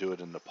I didn't do it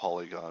in the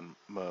polygon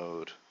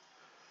mode.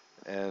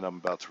 And I'm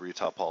about to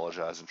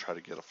retopologize and try to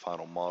get a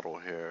final model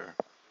here.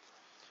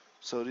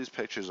 So these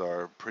pictures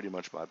are pretty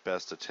much my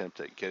best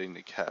attempt at getting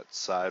the cat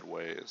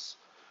sideways.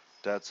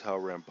 That's how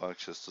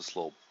rambunctious this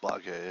little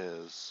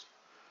bugger is.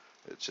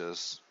 It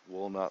just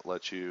will not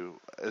let you.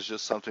 It's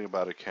just something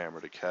about a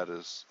camera. The cat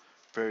is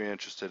very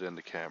interested in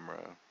the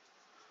camera.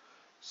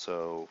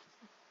 So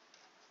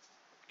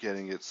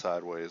getting it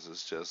sideways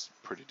is just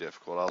pretty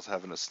difficult. I was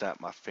having to snap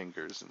my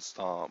fingers and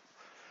stomp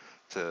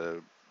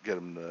to get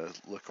him to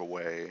look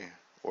away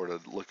or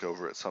to look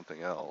over at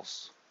something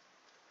else.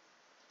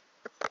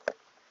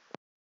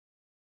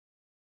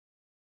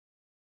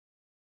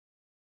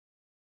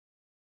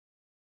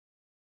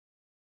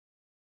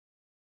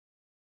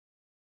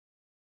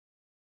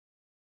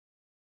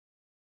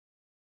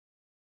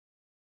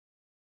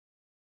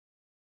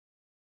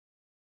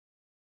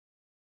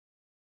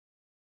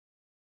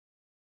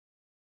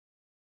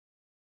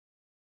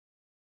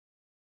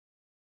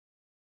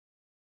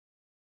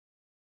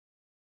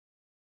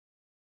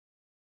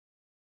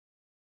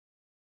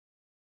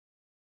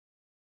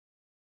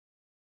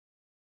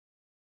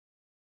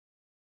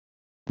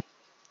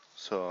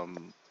 So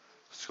I'm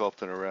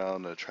sculpting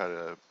around to try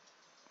to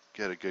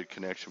get a good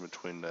connection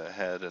between the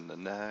head and the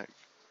neck.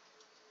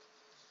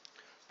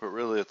 But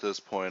really at this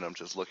point I'm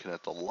just looking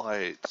at the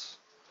lights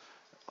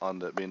on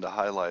the, the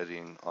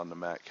highlighting on the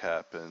matte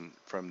cap, and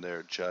from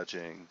there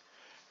judging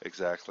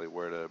exactly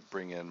where to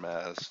bring in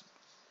mass,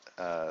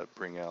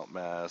 bring out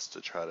mass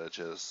to try to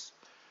just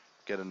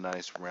get a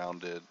nice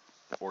rounded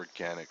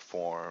organic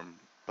form.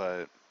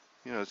 But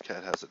you know, his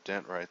cat has a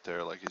dent right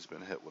there like he's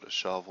been hit with a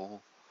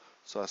shovel,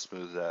 so I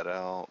smooth that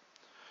out.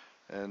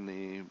 And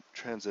the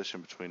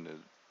transition between the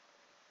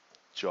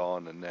jaw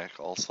and the neck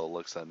also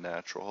looks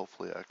unnatural.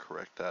 Hopefully I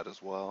correct that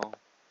as well.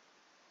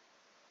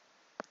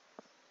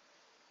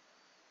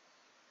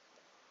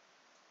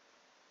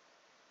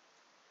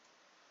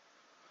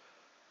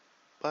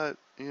 But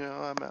you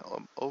know,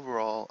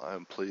 overall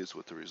I'm pleased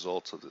with the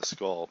results of the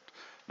sculpt.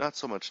 Not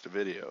so much the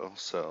video,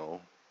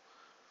 so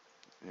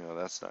you know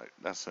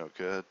that's no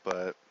good.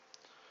 But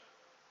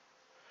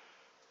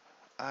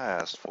I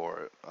asked for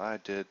it. I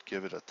did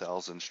give it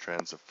 1,000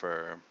 strands of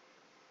fur,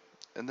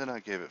 and then I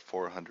gave it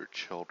 400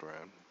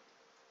 children.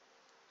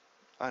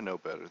 I know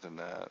better than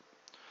that.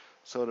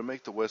 So to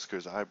make the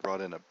whiskers, I brought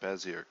in a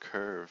Bezier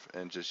curve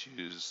and just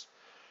used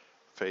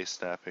face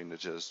snapping to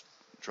just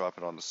drop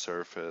it on the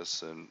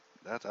surface. And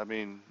that, I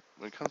mean,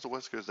 when it comes to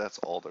whiskers, that's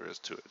all there is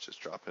to it.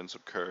 Just drop in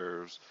some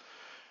curves.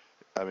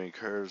 I mean,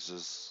 curves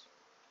is,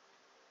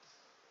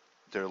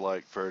 they're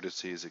like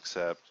vertices,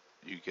 except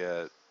you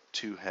get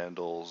two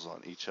handles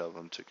on each of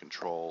them to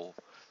control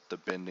the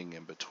bending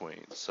in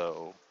between.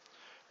 So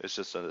it's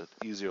just an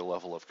easier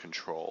level of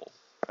control.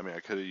 I mean, I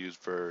could have used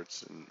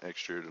verts and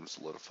extrude and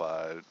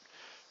solidified,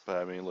 But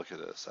I mean, look at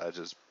this. I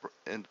just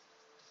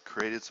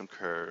created some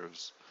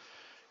curves,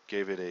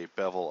 gave it a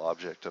bevel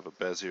object of a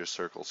Bezier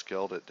circle,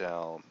 scaled it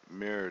down,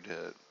 mirrored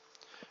it,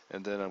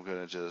 and then I'm going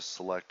to just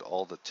select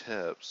all the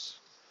tips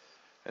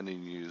and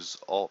then use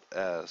Alt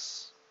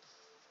S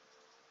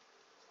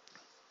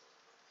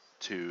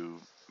to,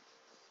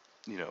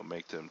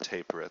 make them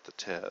taper at the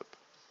tip.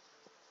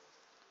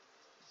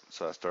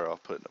 So I start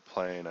off putting a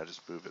plane, I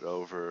just move it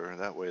over,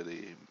 that way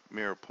the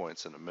mirror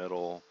point's in the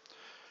middle.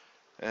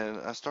 And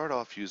I start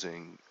off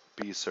using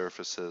B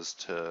surfaces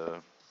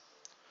to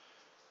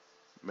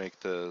make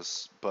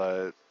this,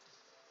 but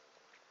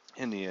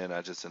in the end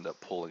I just end up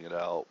pulling it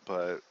out.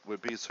 But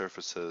with B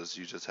surfaces,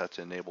 you just have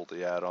to enable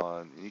the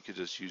add-on. You could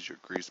just use your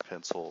grease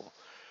pencil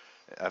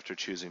after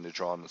choosing to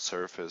draw on the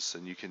surface,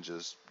 and you can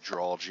just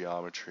draw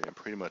geometry and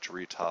pretty much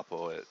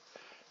retopo it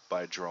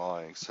by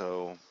drawing.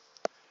 So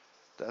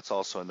that's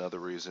also another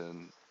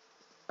reason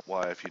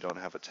why, if you don't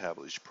have a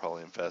tablet, you should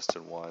probably invest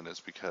in one, is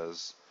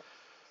because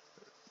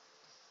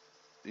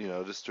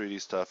this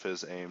 3D stuff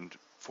is aimed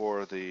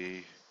for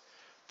the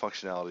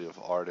functionality of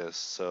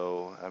artists.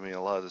 So I mean,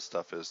 a lot of this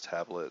stuff is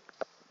tablet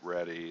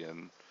ready,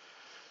 and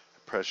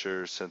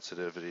pressure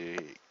sensitivity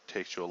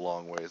takes you a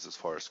long ways as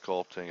far as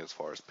sculpting, as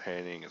far as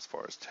painting, as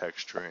far as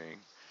texturing.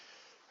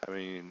 I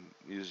mean,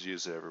 you just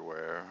use it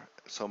everywhere,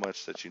 so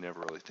much that you never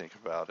really think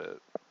about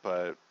it.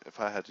 But if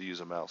I had to use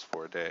a mouse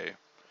for a day,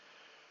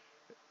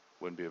 it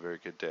wouldn't be a very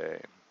good day.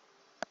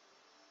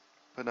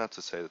 But not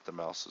to say that the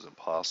mouse is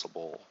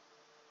impossible.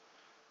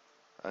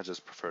 I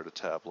just prefer the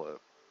tablet.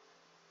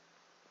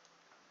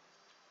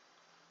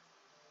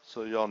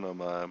 So y'all know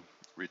my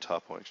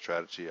retopoing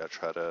strategy. I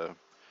try to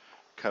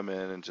come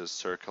in and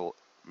just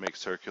make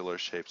circular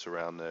shapes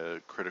around the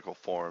critical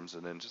forms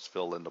and then just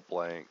fill in the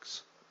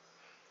blanks.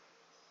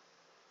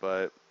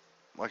 But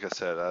like I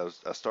said,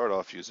 I start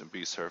off using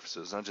B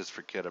surfaces and I just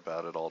forget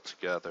about it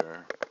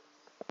altogether.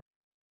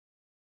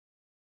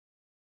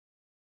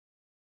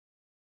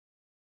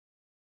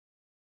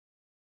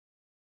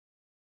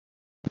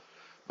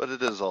 But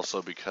it is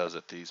also because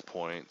at these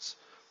points,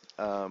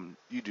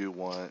 you do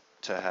want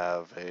to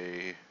have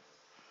a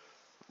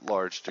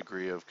large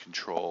degree of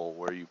control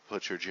where you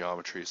put your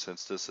geometry,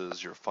 since this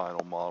is your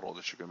final model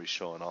that you're going to be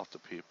showing off to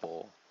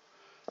people.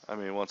 I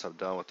mean, once I'm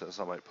done with this,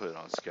 I might put it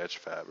on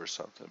Sketchfab or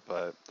something,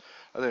 but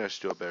I think I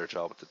should do a better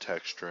job with the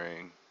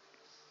texturing.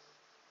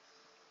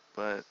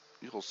 But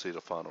you'll see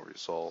the final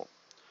result.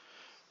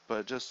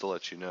 But just to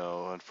let you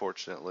know,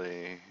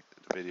 unfortunately,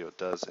 the video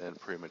does end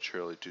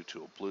prematurely due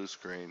to a blue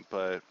screen,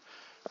 but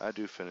I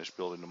do finish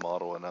building the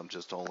model and I'm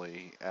just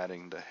only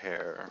adding the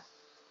hair.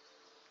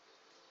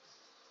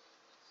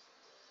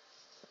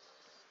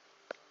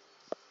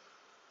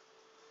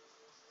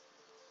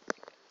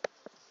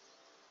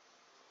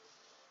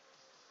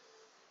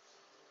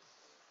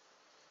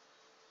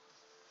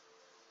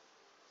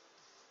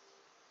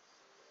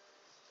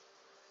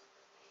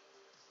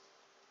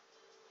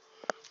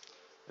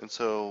 And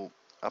so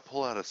I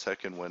pull out a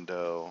second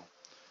window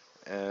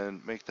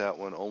and make that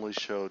one only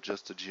show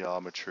just the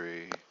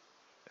geometry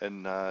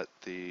and not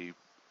the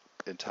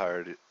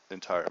entire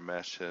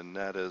mesh, and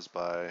that is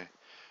by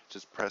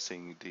just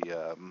pressing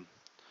the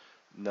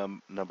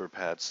number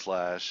pad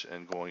slash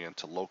and going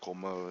into local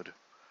mode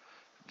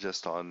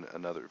just on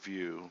another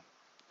view.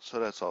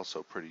 So that's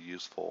also pretty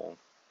useful.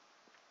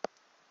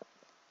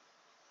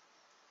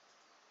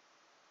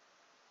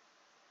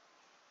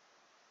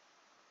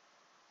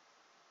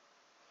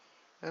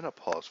 And I'll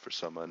pause for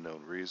some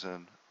unknown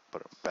reason,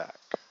 but I'm back.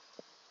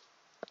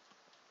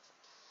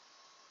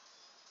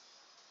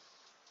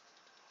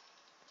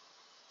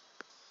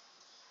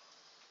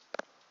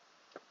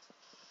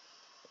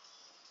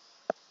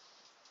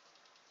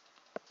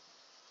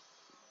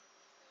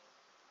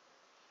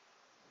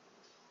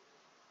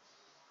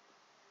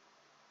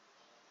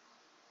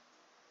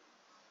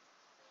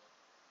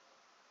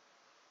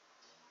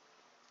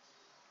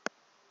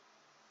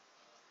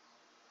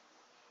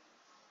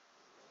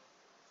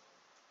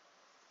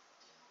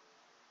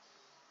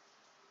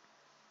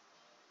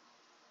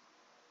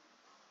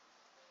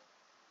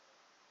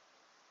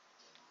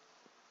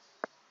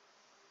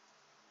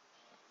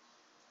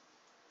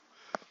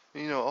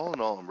 All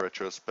in all, in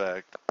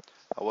retrospect,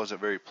 I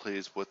wasn't very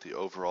pleased with the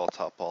overall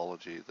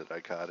topology that I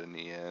got in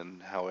the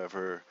end.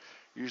 However,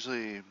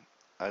 usually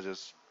I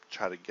just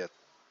try to get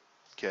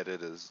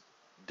it as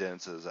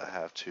dense as I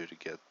have to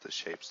get the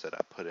shapes that I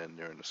put in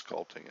during the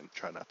sculpting and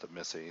try not to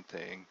miss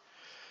anything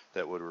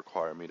that would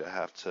require me to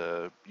have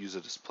to use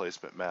a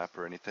displacement map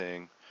or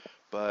anything.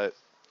 But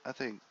I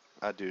think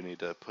I do need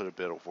to put a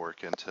bit of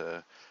work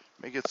into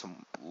making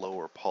some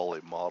lower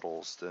poly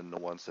models than the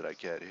ones that I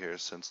get here,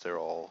 since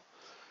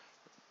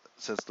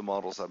the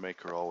models I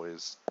make are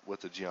always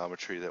with the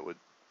geometry that would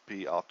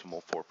be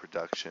optimal for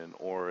production,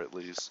 or at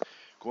least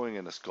going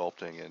into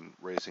sculpting and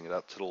raising it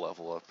up to the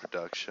level of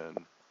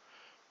production.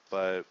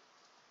 But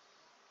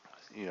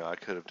I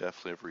could have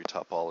definitely have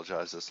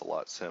retopologized this a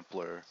lot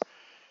simpler,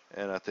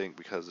 and I think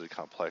because of the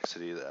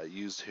complexity that I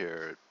used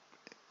here,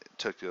 it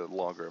took a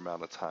longer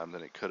amount of time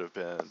than it could have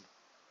been.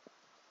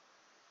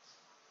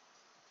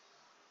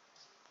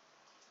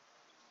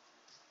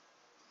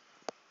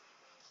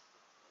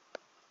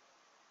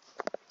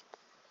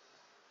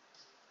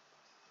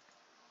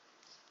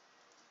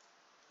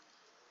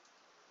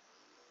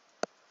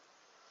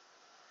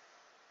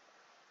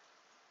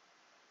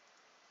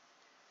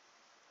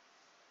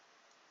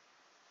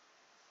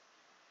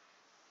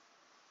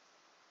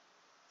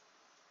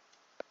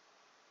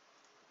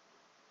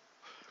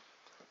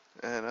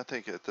 And I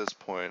think at this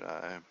point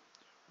I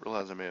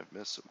realize I may have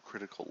missed some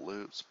critical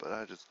loops, but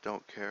I just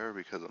don't care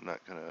because I'm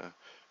not going to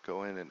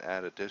go in and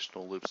add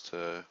additional loops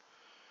to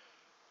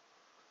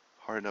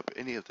harden up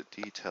any of the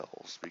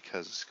details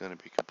because it's going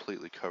to be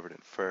completely covered in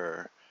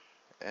fur.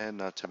 And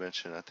not to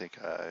mention, I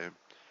think I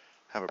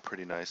have a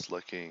pretty nice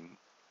looking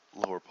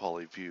lower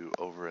poly view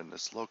over in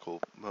this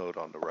local mode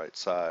on the right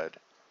side.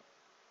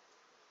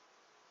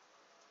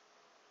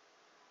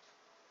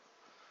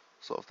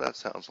 So if that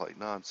sounds like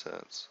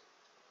nonsense,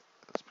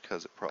 that's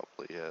because it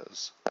probably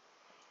is.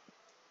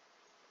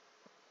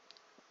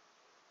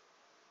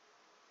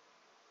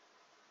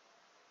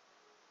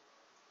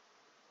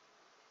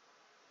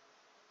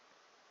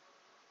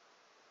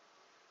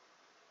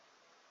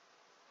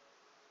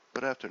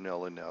 But after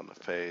nailing down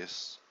the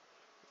face,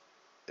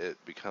 it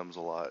becomes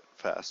a lot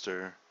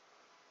faster.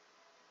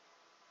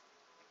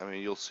 I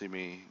mean, you'll see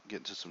me get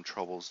into some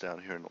troubles down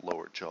here in the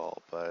lower jaw,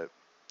 but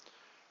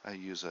I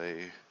use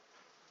a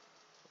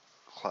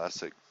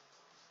classic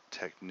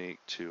technique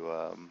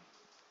to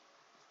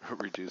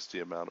reduce the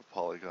amount of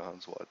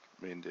polygons,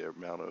 the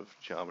amount of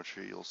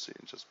geometry you'll see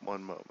in just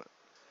one moment.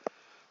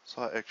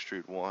 So I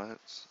extrude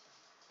once,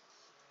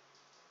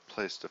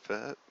 place to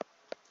fit.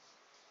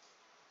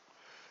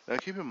 Now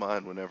keep in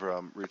mind whenever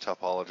I'm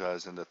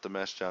retopologizing that the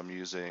mesh I'm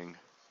using,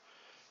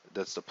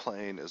 that's the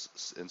plane,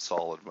 is in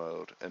solid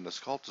mode, and the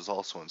sculpt is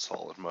also in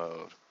solid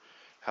mode.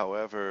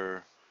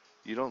 However,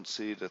 you don't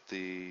see that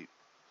the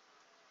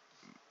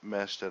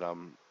mesh that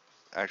I'm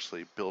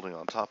actually building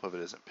on top of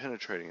it isn't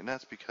penetrating, and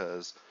that's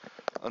because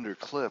under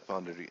clip,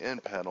 under the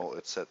end panel,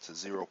 it's set to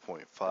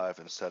 0.5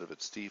 instead of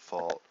its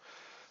default.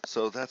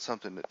 So that's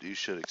something that you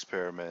should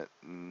experiment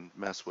and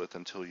mess with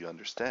until you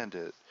understand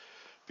it,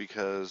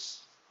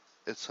 because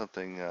it's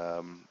something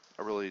I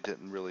really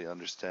didn't really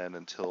understand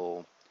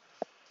until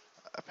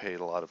I paid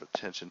a lot of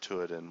attention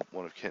to it in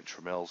one of Kent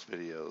Trammell's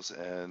videos,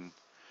 and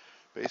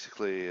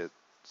basically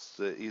it's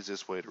the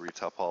easiest way to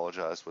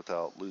retopologize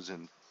without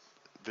losing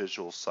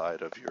visual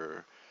sight of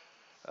your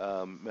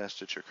mesh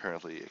that you're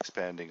currently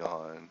expanding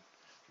on,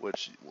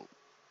 which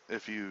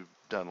if you've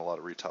done a lot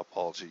of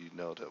retopology, you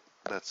know that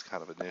that's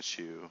kind of an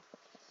issue.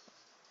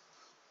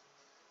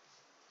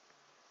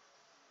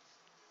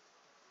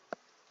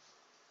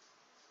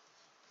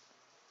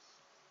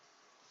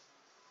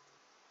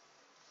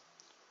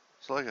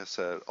 So like I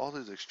said, all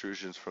these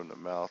extrusions from the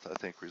mouth I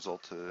think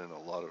resulted in a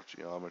lot of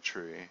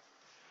geometry.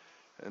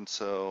 And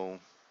so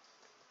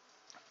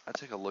I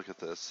take a look at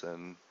this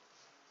and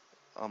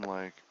I'm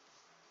like,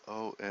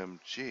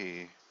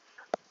 OMG,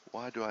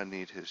 why do I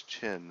need his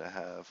chin to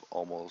have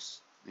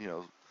almost,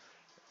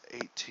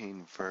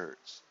 18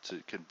 verts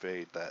to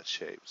convey that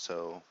shape?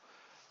 So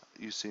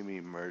you see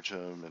me merge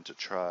them into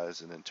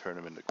tris and then turn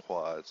them into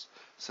quads.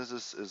 Since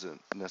this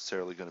isn't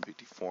necessarily going to be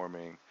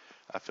deforming,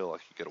 I feel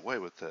like you get away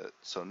with it.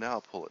 So now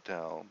I pull it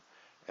down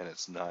and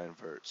it's 9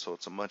 verts, so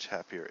it's a much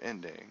happier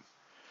ending.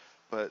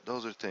 But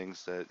those are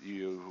things that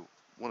you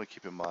want to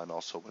keep in mind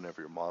also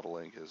whenever you're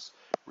modeling, is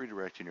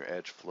redirecting your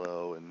edge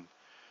flow and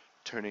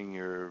turning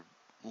your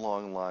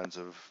long lines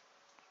of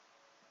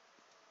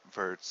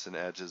verts and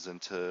edges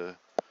into,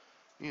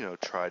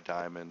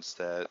 tri-diamonds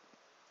that,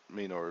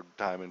 or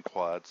diamond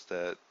quads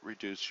that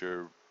reduce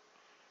your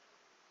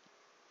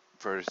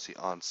vertice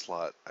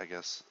onslaught, I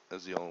guess,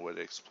 is the only way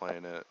to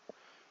explain it.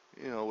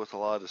 With a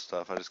lot of this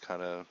stuff, I just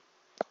kind of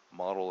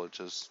model it,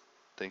 just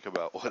think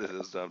about what it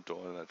is that I'm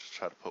doing, and I just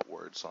try to put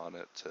words on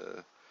it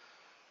to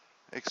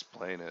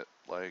explain it.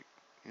 Like,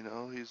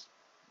 he's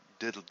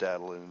diddle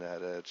daddling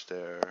that edge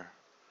there,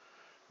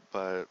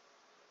 but,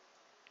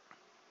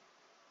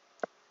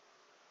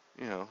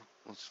 you know,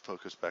 let's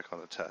focus back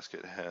on the task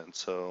at hand.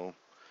 So,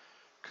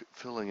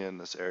 filling in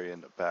this area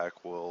in the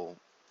back will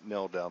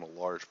nail down a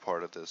large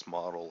part of this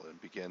model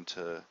and begin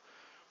to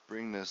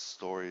bring this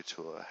story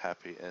to a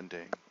happy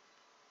ending.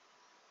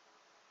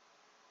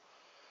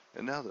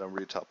 And now that I'm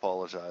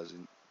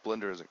retopologizing,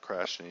 Blender isn't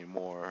crashing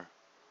anymore.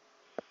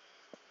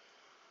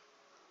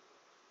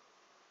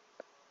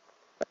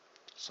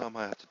 So I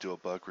might have to do a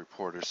bug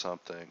report or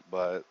something,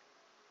 but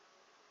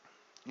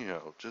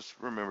just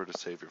remember to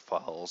save your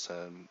files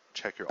and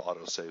check your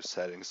autosave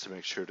settings to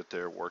make sure that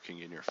they're working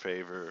in your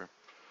favor,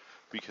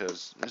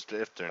 because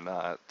if they're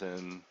not,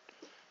 then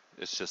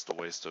it's just a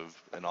waste of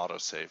an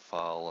autosave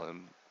file,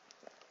 and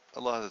a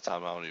lot of the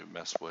time I don't even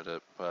mess with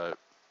it. But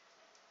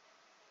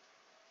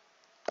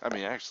I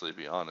mean, actually, to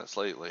be honest,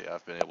 lately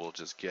I've been able to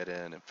just get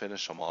in and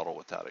finish a model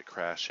without it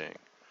crashing.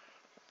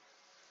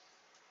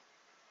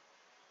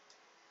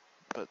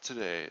 But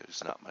today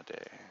is not my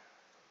day.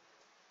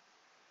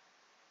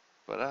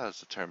 But I was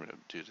determined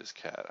to do this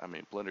cat. I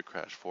mean, Blender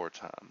crashed 4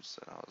 times,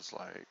 and I was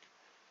like,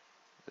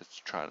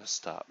 it's trying to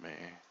stop me.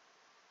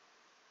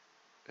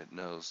 It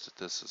knows that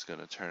this is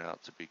going to turn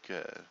out to be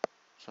good,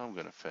 so I'm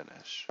going to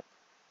finish.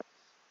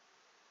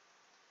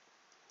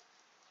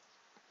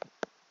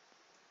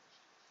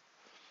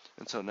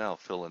 And so now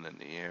filling in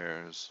the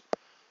ears,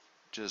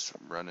 just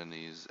running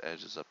these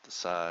edges up the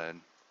side.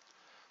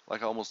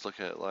 Like I almost look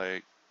at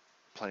like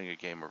playing a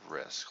game of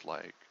Risk.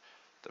 Like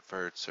the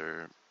verts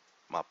are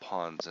my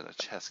pawns in a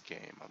chess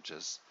game. I'm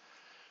just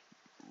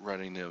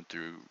running them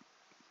through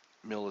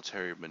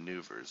military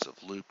maneuvers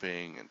of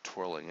looping and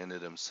twirling into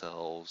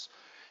themselves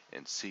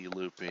and C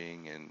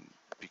looping and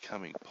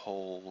becoming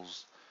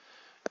poles,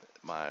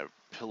 my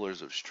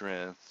pillars of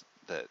strength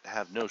that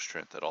have no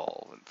strength at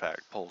all. In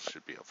fact, poles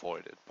should be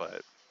avoided,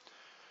 but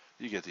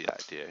you get the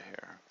idea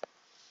here.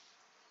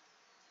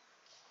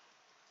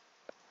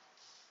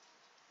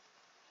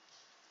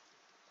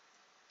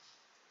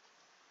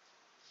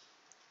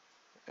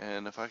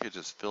 And if I could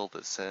just fill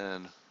this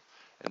in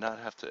and not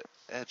have to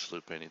edge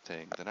loop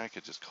anything, then I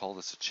could just call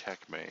this a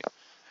checkmate.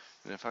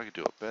 And if I could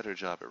do a better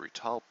job at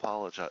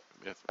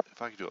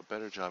if I could do a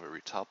better job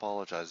at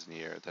retopologizing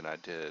the air than I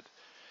did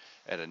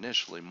at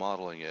initially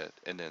modeling it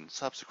and then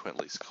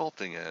subsequently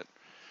sculpting it,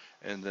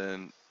 and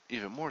then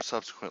even more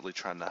subsequently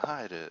trying to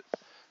hide it,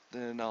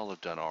 then I'll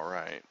have done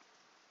alright.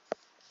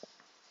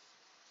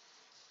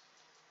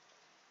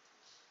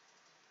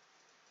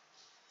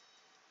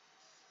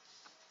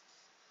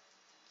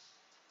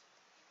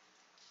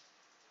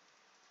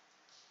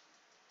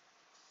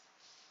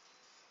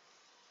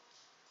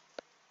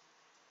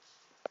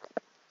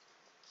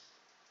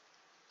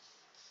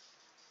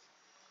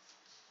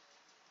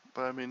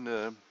 But I mean,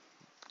 the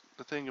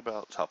thing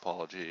about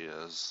topology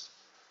is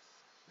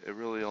it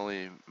really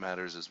only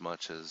matters as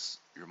much as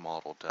your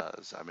model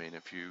does. I mean,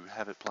 if you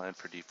have it planned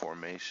for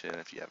deformation,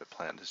 if you have it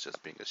planned as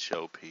just being a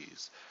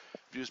showpiece,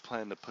 if you just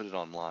plan to put it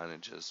online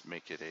and just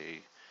make it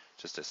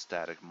just a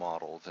static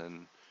model,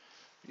 then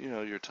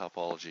your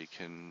topology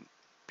can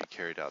be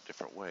carried out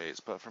different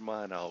ways. But for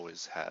mine, I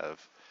always have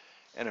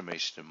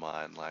animation in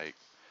mind. Like,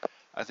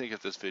 I think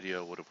if this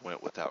video would have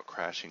went without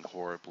crashing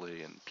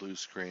horribly and blue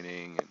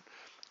screening and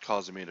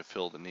causing me to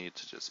feel the need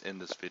to just end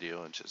this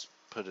video and just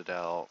put it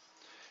out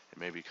and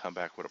maybe come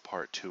back with a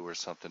part 2 or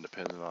something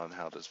depending on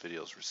how this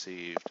video is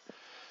received,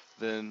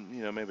 then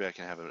maybe I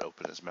can have it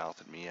open his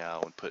mouth and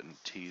meow and put in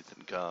teeth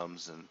and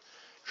gums and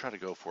try to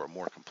go for a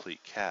more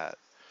complete cat.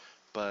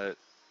 But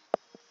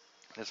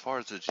as far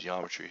as the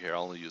geometry here,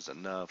 I'll only use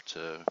enough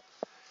to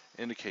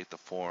indicate the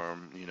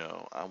form.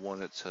 I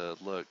want it to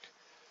look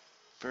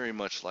very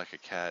much like a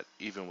cat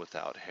even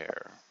without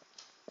hair.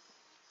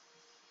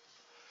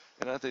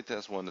 And I think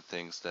that's one of the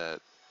things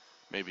that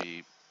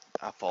maybe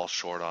I fall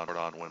short on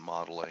when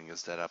modeling,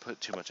 is that I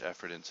put too much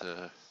effort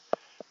into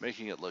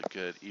making it look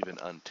good even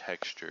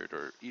untextured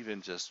or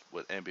even just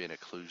with ambient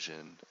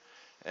occlusion.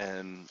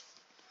 And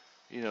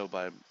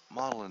by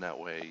modeling that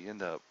way, you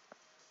end up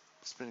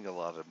spending a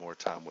lot of more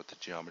time with the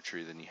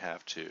geometry than you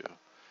have to.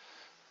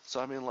 So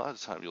I mean, a lot of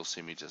the time you'll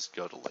see me just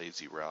go the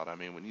lazy route. I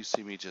mean, when you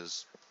see me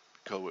just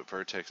go with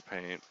vertex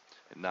paint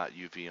and not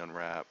UV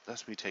unwrap,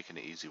 that's me taking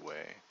the easy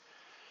way.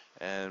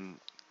 And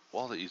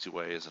while the easy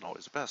way isn't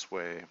always the best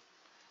way,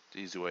 the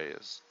easy way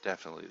is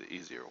definitely the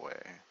easier way.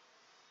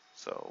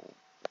 So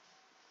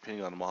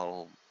depending on the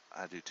model,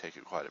 I do take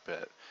it quite a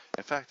bit.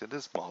 In fact, in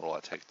this model, I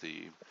take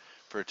the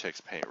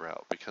vertex paint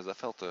route because I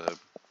felt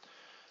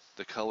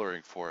the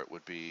coloring for it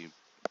would be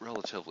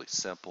relatively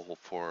simple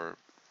for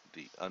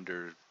the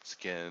under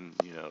skin,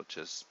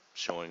 just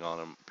showing on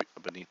them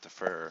beneath the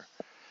fur.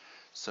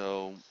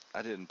 So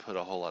I didn't put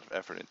a whole lot of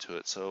effort into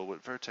it. So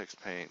with vertex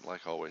paint,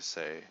 like I always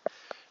say,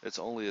 it's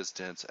only as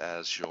dense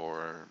as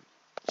your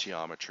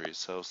geometry.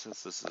 So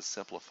since this is a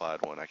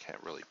simplified one, I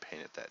can't really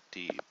paint it that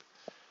deep.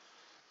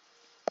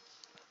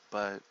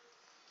 But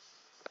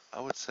I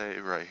would say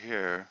right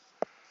here,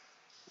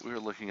 we were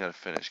looking at a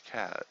finished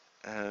cat.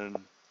 And,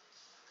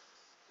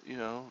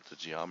 the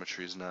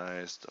geometry is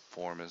nice, the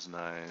form is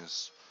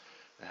nice,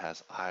 it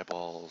has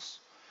eyeballs.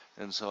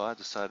 And so I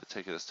decided to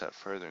take it a step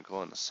further and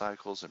go into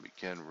cycles and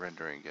begin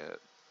rendering it.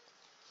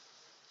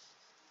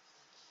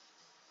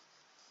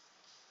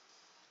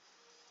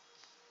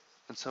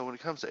 And so when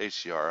it comes to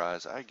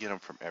HDRIs, I get them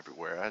from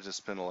everywhere. I just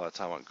spend a lot of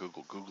time on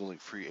Google Googling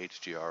free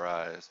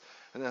HDRIs,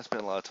 and then I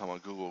spend a lot of time on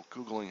Google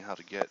Googling how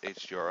to get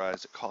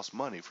HDRIs that cost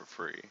money for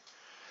free.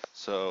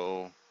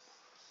 So,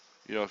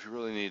 if you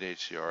really need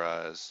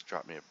HDRIs,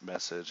 drop me a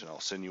message and I'll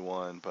send you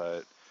one.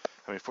 But,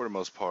 I mean, for the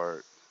most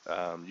part,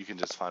 you can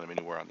just find them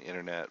anywhere on the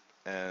internet,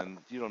 and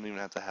you don't even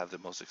have to have the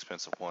most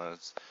expensive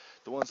ones.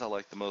 The ones I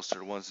like the most are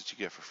the ones that you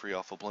get for free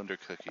off a Blender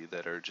cookie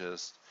that are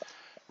just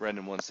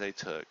random ones they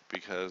took,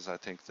 because I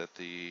think that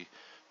the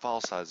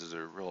file sizes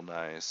are real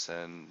nice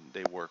and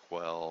they work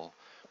well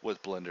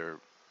with Blender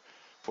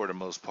for the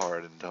most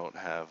part and don't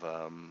have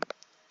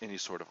any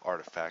sort of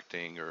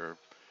artifacting or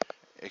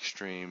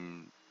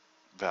extreme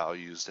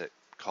values that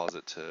cause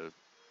it to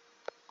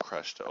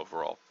crush the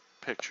overall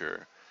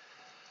picture.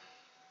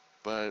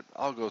 But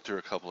I'll go through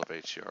a couple of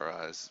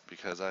HDRIs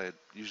because I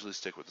usually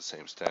stick with the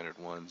same standard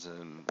ones,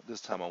 and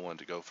this time I wanted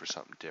to go for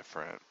something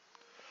different.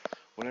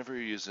 Whenever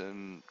you're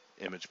using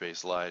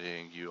image-based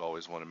lighting, you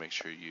always want to make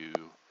sure you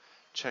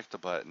check the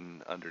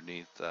button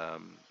underneath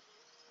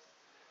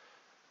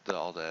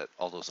all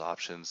those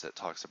options that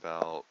talks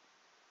about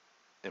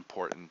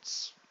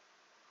importance,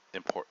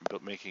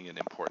 but making an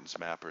importance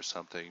map or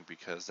something,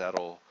 because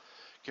that'll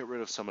get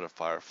rid of some of the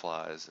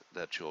fireflies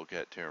that you'll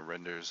get during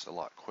renders a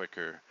lot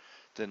quicker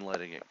then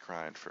letting it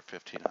grind for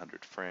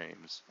 1500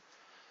 frames.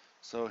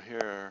 So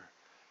here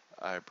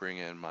I bring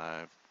in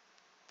my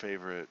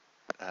favorite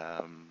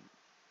um,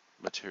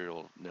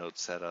 material node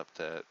setup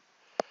that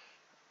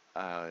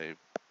I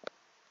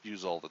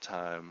use all the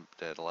time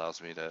that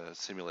allows me to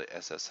simulate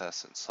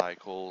SSS and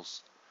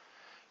cycles,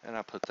 and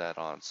I put that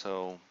on.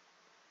 So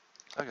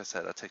like I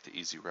said, I take the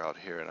easy route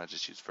here and I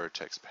just use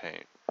Vertex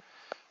Paint.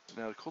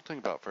 Now the cool thing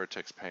about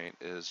Vertex Paint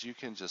is you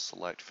can just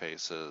select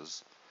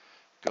faces,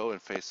 go in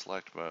face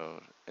select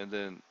mode, and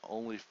then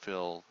only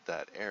fill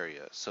that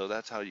area. So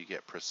that's how you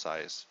get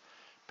precise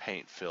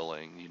paint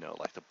filling,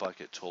 like the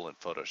bucket tool in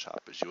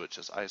Photoshop, is you would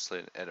just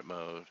isolate in edit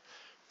mode,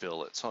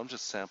 fill it. So I'm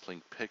just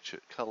sampling picture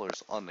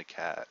colors on the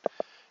cat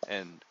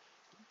and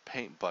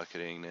paint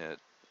bucketing it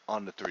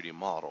on the 3D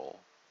model.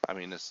 I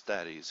mean, it's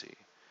that easy.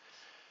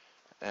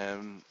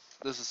 And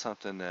this is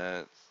something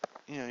that,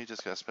 you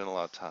just gotta spend a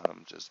lot of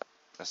time just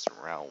messing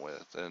around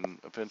with, and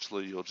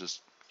eventually you'll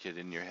just get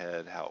in your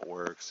head how it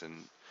works,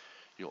 and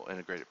you'll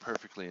integrate it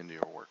perfectly into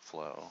your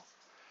workflow.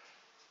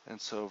 And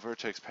so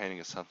vertex painting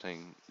is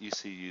something you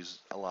see used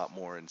a lot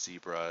more in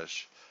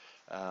ZBrush,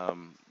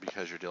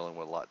 because you're dealing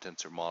with a lot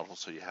denser models,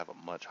 so you have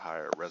a much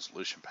higher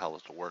resolution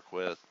palette to work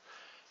with.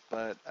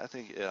 But I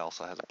think it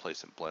also has a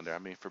place in Blender. I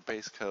mean, for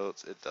base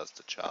coats, it does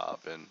the job,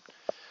 and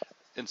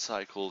in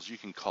cycles, you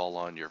can call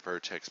on your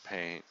vertex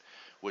paint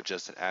with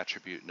just an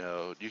attribute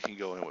node. You can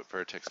go in with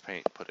vertex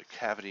paint, put a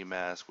cavity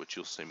mask, which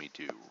you'll see me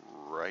do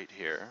right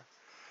here.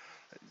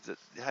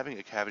 Having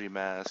a cavity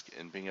mask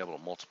and being able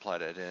to multiply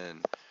that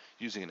in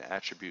using an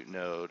attribute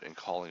node and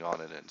calling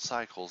on it in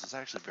cycles is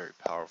actually very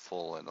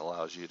powerful and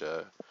allows you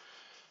to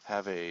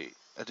have a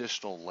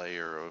additional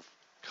layer of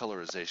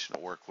colorization to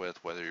work with,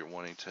 whether you're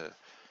wanting to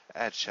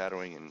add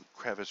shadowing in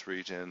crevice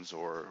regions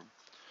or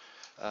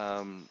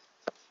um,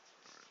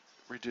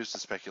 reduce the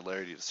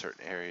specularity to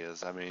certain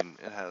areas. I mean,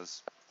 it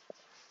has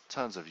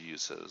tons of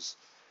uses.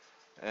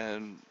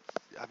 And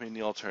I mean,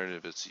 the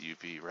alternative is to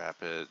UV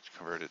wrap it,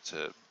 convert it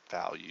to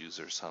values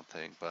or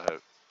something,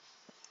 but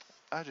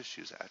I just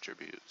use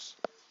attributes.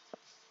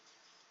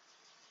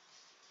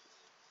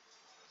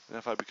 And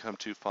if I become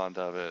too fond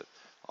of it,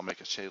 I'll make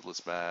a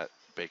shadeless mat,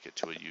 bake it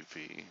to a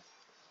UV.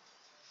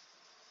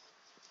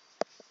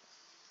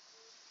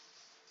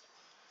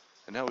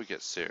 And now we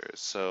get serious.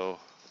 So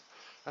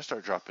I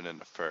start dropping in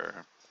the fur.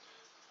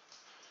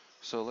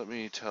 So let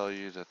me tell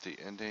you that the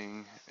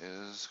ending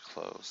is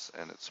close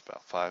and it's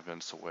about 5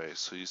 minutes away.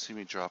 So you see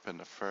me drop in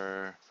the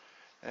fur,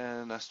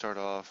 and I start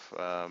off,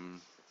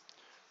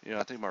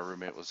 I think my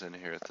roommate was in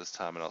here at this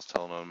time, and I was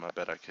telling him I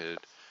bet I could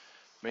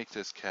make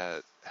this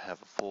cat have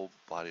a full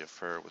body of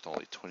fur with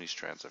only 20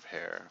 strands of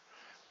hair.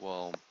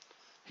 Well,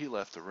 he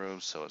left the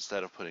room, so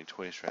instead of putting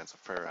 20 strands of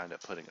fur, I ended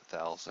up putting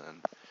 1,000,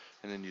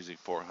 and then using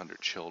 400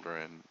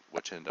 children,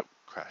 which ended up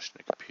crashing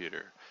the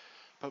computer.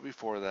 But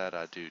before that,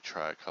 I do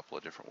try a couple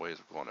of different ways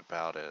of going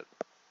about it.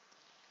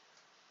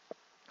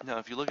 Now,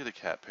 if you look at the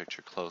cat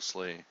picture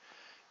closely,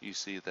 you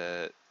see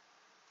that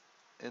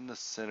in the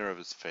center of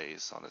his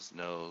face, on his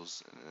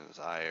nose and in his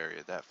eye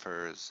area, that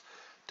fur is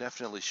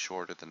definitely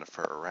shorter than the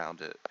fur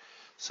around it.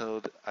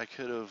 So I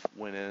could have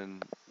went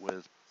in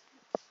with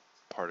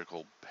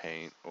particle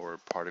paint or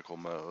particle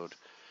mode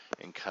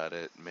and cut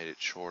it and made it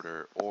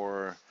shorter,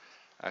 or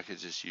I could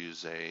just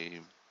use a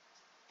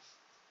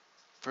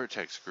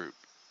vertex group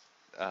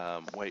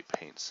weight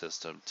paint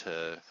system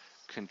to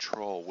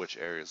control which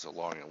areas are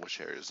long and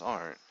which areas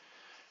aren't.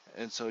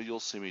 And so you'll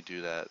see me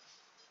do that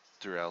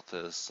throughout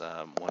this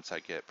once I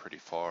get pretty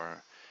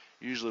far.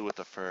 Usually with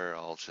the fur,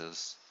 I'll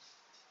just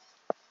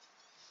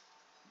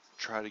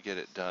try to get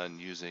it done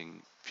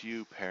using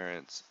few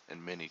parents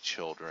and many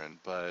children,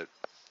 but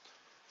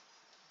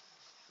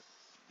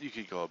you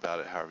could go about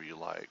it however you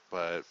like.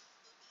 But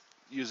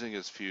using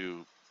as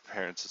few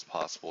parents as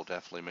possible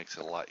definitely makes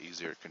it a lot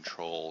easier to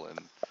control. And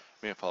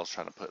I mean, if I was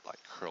trying to put like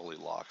curly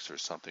locks or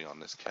something on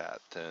this cat,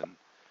 then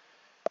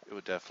it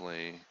would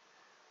definitely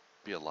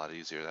be a lot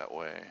easier that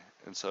way.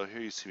 And so here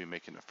you see me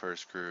making the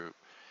first group,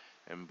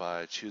 and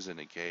by choosing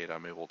a gate,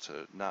 I'm able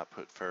to not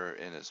put fur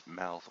in his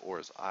mouth or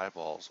his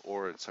eyeballs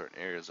or in certain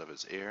areas of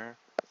his ear.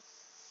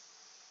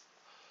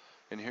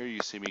 And here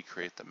you see me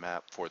create the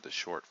map for the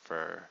short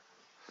fur.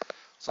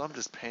 So I'm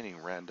just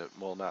painting random,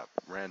 well, not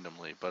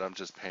randomly, but I'm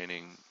just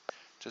painting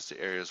just the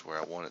areas where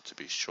I want it to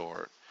be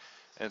short.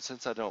 And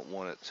since I don't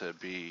want it to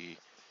be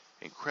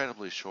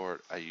incredibly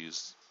short, I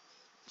use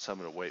some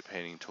of the weight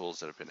painting tools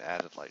that have been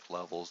added, like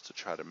levels, to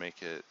try to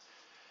make it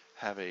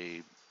have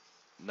a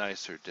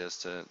nicer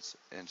distance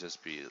and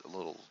just be a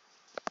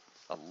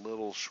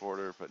little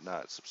shorter, but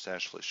not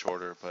substantially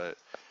shorter. But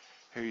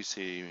here you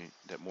see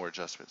that more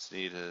adjustments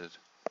needed.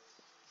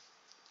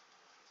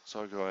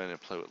 So I go in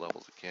and play with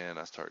levels again.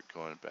 I start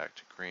going back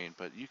to green,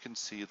 but you can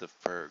see the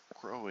fur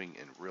growing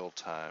in real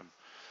time.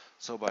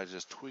 So by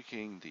just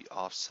tweaking the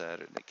offset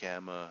and the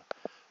gamma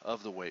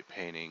of the weight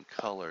painting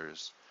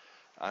colors,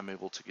 I'm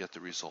able to get the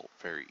result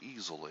very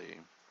easily.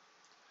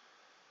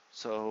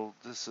 So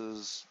this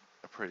is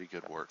a pretty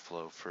good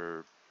workflow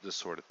for this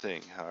sort of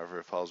thing. However,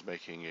 if I was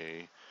making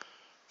a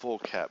full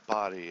cat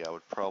body, I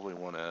would probably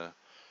want to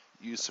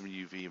use some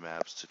UV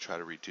maps to try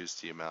to reduce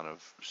the amount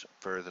of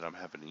fur that I'm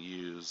having to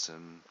use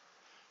and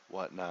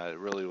whatnot. It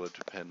really would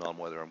depend on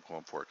whether I'm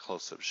going for a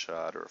close-up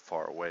shot or a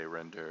far away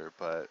render,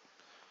 but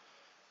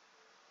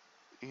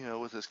you know,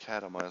 with this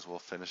cat I might as well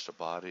finish the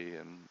body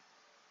and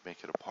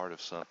make it a part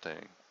of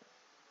something.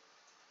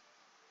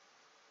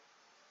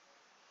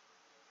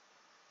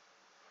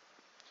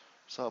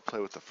 So I'll play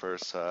with the fur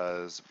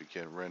size,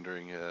 begin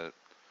rendering it,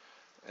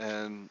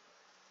 and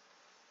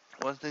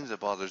one of the things that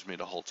bothers me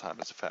the whole time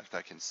is the fact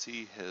I can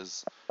see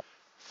his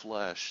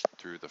flesh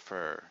through the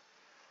fur.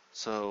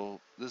 So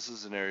this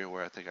is an area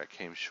where I think I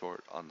came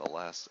short on the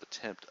last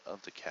attempt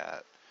of the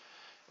cat,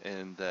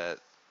 in that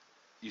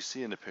you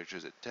see in the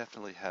pictures it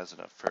definitely has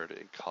enough fur to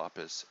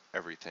encompass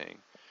everything,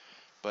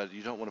 but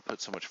you don't want to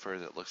put so much fur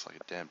that it looks like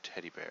a damn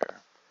teddy bear.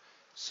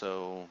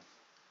 So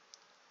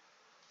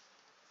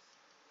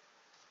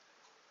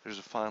there's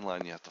a fine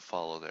line you have to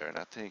follow there, and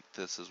I think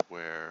this is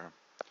where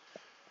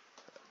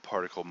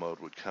particle mode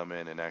would come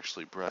in and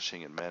actually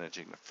brushing and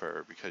managing the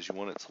fur, because you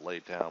want it to lay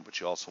down, but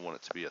you also want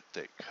it to be a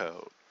thick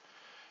coat.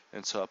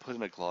 And so I put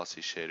in a glossy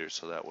shader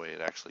so that way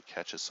it actually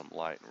catches some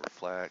light and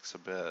reflects a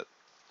bit,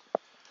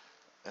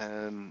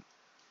 and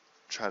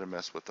try to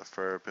mess with the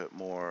fur a bit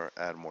more,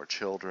 add more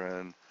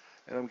children,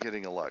 and I'm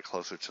getting a lot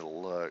closer to the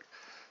look.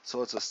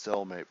 So it's a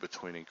stalemate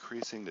between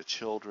increasing the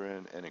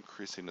children and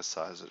increasing the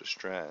size of the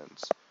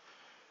strands.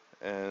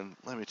 And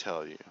let me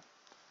tell you,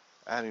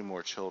 adding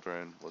more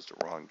children was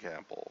the wrong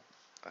gamble.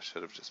 I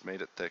should have just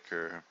made it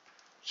thicker,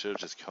 should have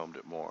just combed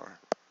it more.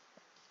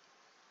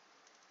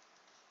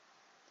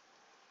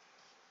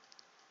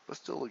 But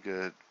still a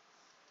good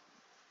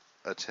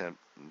attempt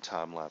in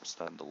time lapse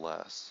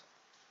nonetheless.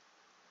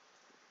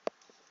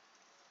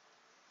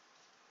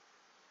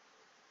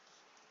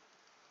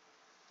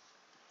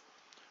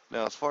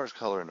 Now, as far as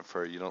color in the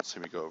fur, you don't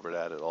see me go over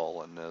that at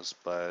all in this,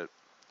 but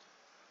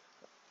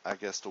I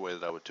guess the way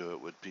that I would do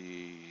it would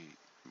be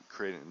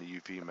creating the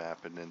UV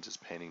map and then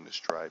just painting the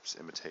stripes,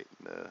 imitating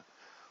the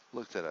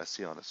look that I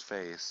see on his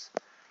face,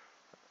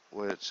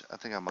 which I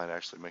think I might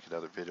actually make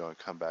another video and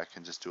come back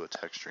and just do a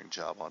texturing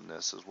job on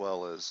this, as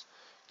well as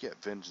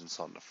get vengeance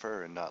on the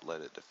fur and not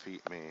let it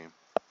defeat me.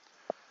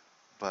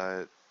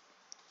 But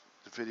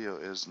the video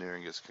is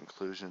nearing its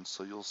conclusion,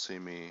 so you'll see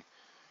me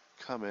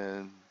come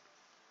in,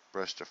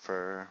 brush the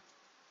fur,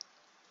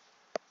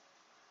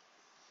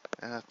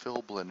 and I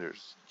feel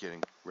Blender's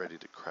getting ready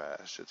to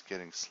crash. It's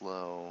getting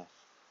slow.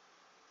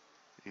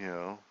 You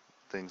know,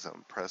 things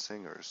I'm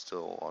pressing are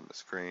still on the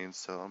screen,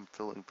 so I'm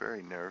feeling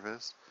very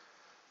nervous.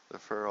 The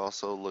fur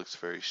also looks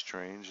very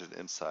strange and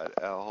inside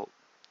out,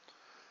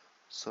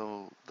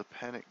 so the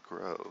panic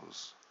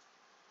grows.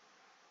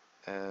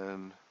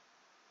 And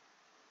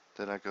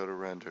then I go to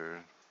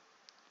render,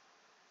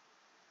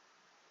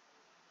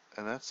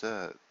 and that's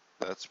it.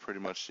 That's pretty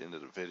much the end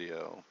of the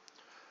video.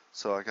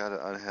 So I got an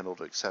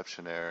unhandled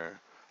exception error.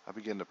 I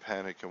begin to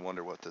panic and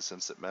wonder what this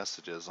instant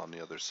message is on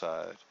the other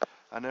side.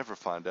 I never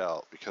find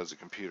out because the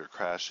computer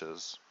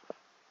crashes.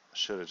 I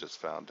should have just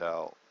found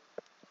out.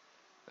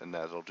 And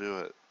that'll do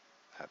it.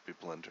 Happy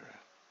Blender.